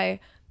also why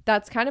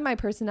that's kind of my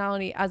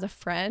personality as a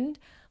friend.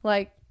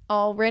 Like,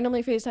 I'll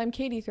randomly FaceTime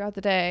Katie throughout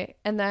the day,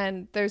 and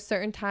then there's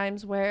certain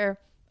times where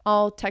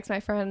I'll text my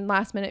friend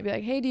last minute and be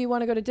like, hey, do you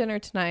want to go to dinner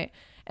tonight?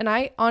 And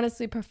I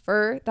honestly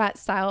prefer that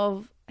style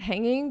of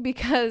hanging,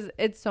 because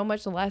it's so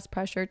much less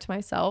pressure to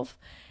myself.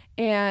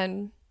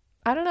 And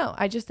I don't know.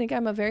 I just think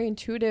I'm a very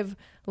intuitive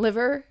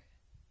liver.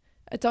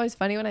 It's always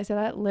funny when I say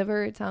that,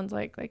 liver, it sounds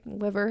like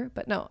liver,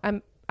 but no,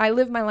 I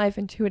live my life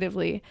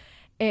intuitively,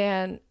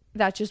 and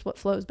that's just what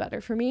flows better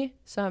for me.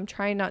 So I'm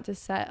trying not to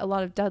set a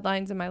lot of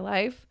deadlines in my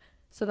life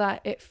so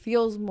that it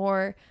feels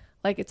more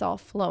like it's all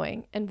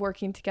flowing and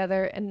working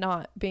together and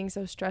not being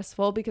so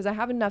stressful, because I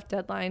have enough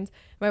deadlines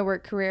in my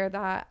work career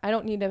that I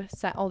don't need to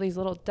set all these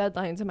little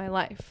deadlines in my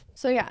life.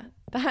 So yeah,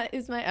 that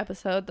is my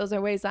episode. Those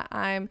are ways that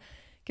I'm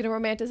going to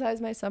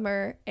romanticize my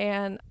summer,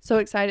 and so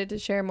excited to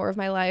share more of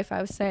my life. I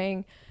was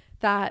saying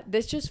that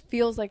this just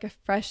feels like a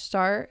fresh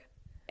start,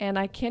 and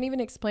I can't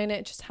even explain it.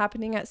 It's just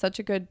happening at such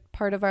a good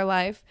part of our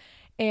life.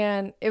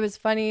 And it was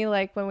funny,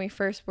 like when we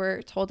first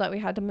were told that we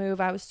had to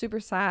move, I was super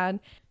sad.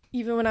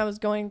 Even when I was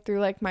going through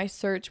like my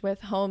search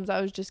with homes,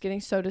 I was just getting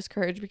so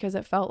discouraged, because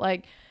it felt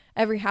like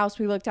every house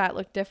we looked at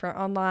looked different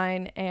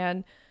online.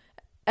 And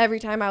every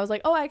time I was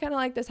like, oh, I kind of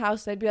like this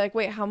house, they'd be like,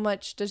 wait, how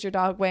much does your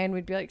dog weigh? And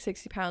we'd be like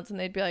 60 pounds. And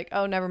they'd be like,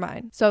 oh, never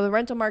mind. So the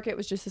rental market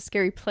was just a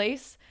scary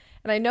place.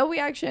 And I know we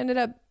actually ended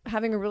up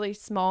having a really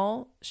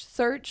small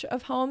search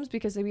of homes,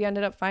 because we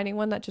ended up finding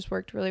one that just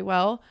worked really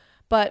well.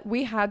 But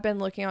we had been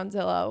looking on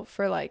Zillow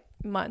for like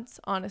months,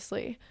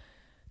 honestly.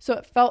 So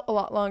it felt a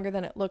lot longer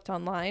than it looked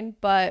online.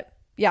 But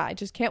yeah, I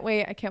just can't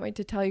wait. I can't wait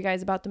to tell you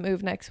guys about the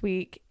move next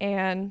week.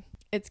 And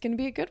it's going to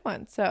be a good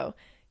one. So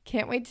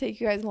Can't wait to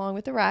take you guys along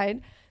with the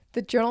ride.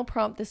 The journal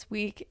prompt this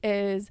week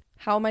is,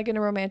 how am I going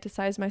to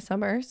romanticize my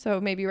summer? So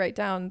maybe write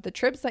down the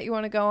trips that you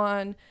want to go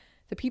on,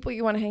 the people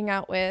you want to hang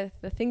out with,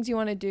 the things you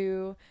want to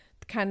do,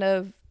 the kind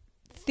of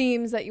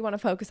themes that you want to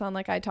focus on,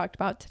 like I talked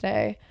about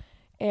today.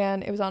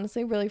 And it was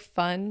honestly really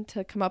fun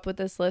to come up with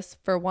this list,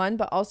 for one,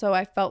 but also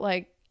I felt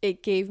like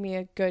it gave me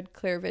a good,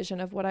 clear vision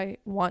of what I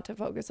want to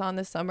focus on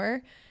this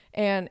summer.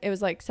 And it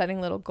was like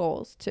setting little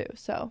goals too.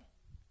 So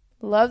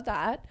love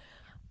that.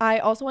 I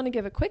also want to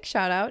give a quick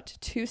shout out to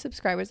 2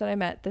 subscribers that I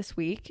met this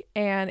week.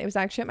 And it was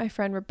actually at my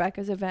friend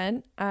Rebecca's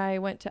event. I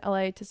went to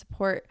LA to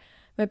support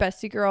my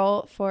bestie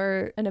girl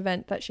for an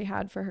event that she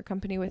had for her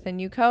company within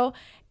UCO.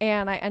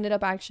 And I ended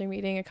up actually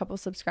meeting a couple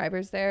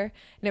subscribers there.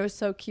 And it was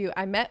so cute.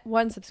 I met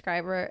one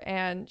subscriber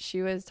and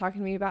she was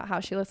talking to me about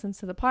how she listens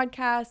to the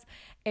podcast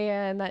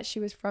and that she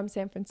was from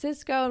San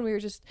Francisco. And we were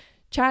just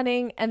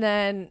chatting. And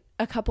then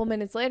a couple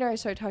minutes later, I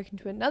started talking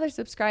to another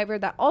subscriber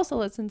that also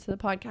listens to the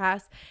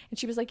podcast. And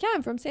she was like, yeah,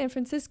 I'm from San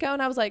Francisco.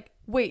 And I was like,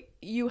 wait,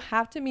 you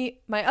have to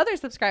meet my other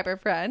subscriber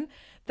friend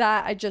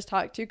that I just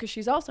talked to, because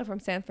she's also from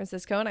San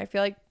Francisco. And I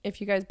feel like if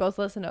you guys both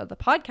listen to the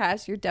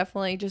podcast, you're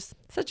definitely just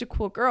such a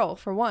cool girl,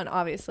 for one,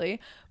 obviously,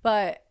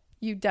 but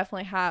you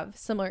definitely have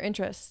similar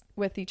interests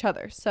with each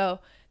other. So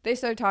they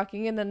started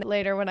talking. And then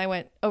later when I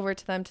went over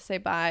to them to say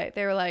bye,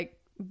 they were like,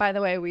 by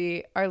the way,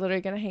 we are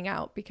literally going to hang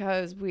out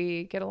because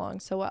we get along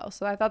so well.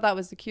 So I thought that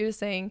was the cutest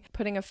thing.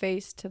 Putting a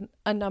face to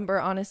a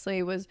number,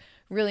 honestly, was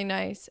really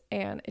nice.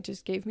 And it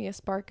just gave me a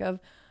spark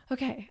of,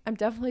 okay, I'm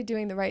definitely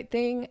doing the right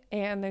thing.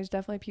 And there's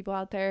definitely people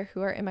out there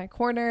who are in my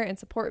corner and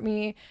support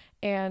me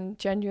and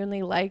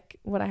genuinely like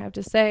what I have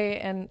to say.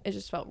 And it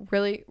just felt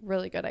really,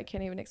 really good. I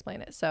can't even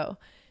explain it. So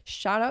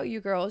shout out you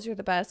girls. You're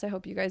the best. I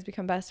hope you guys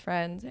become best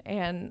friends.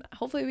 And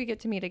hopefully we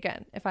get to meet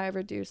again if I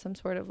ever do some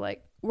sort of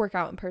like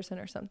workout in person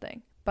or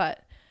something.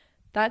 But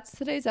that's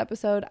today's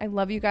episode. I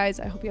love you guys.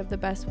 I hope you have the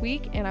best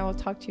week. And I will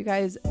talk to you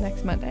guys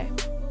next Monday.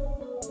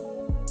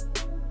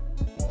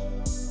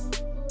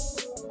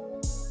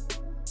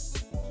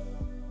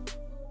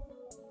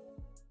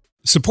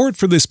 Support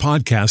for this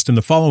podcast and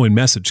the following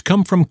message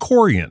come from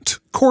Corient.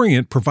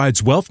 Corient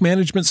provides wealth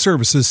management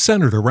services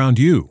centered around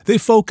you. They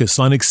focus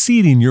on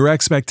exceeding your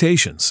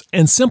expectations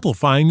and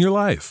simplifying your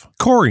life.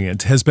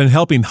 Corient has been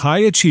helping high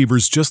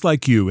achievers just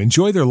like you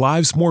enjoy their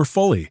lives more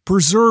fully,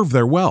 preserve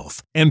their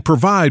wealth, and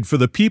provide for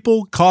the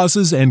people,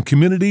 causes, and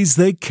communities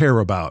they care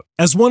about.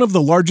 As one of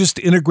the largest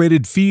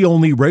integrated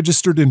fee-only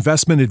registered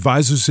investment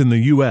advisors in the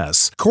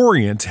U.S.,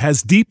 Corient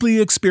has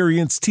deeply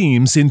experienced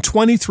teams in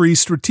 23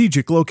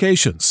 strategic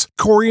locations.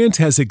 Corient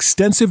has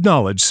extensive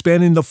knowledge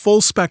spanning the full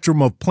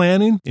spectrum of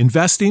planning,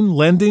 investing,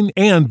 lending,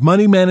 and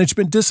money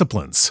management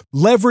disciplines.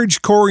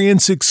 Leverage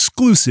Corient's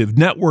exclusive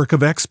network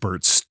of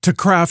experts to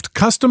craft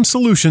custom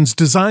solutions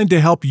designed to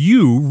help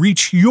you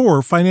reach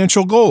your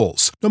financial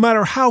goals, no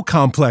matter how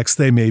complex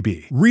they may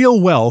be.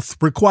 Real wealth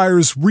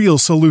requires real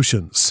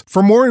solutions.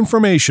 For more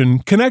information,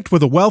 connect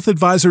with a wealth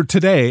advisor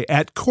today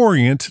at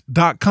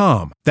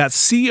Corient.com.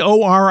 That's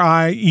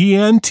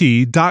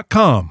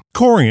Corient.com.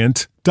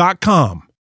 Corient.com.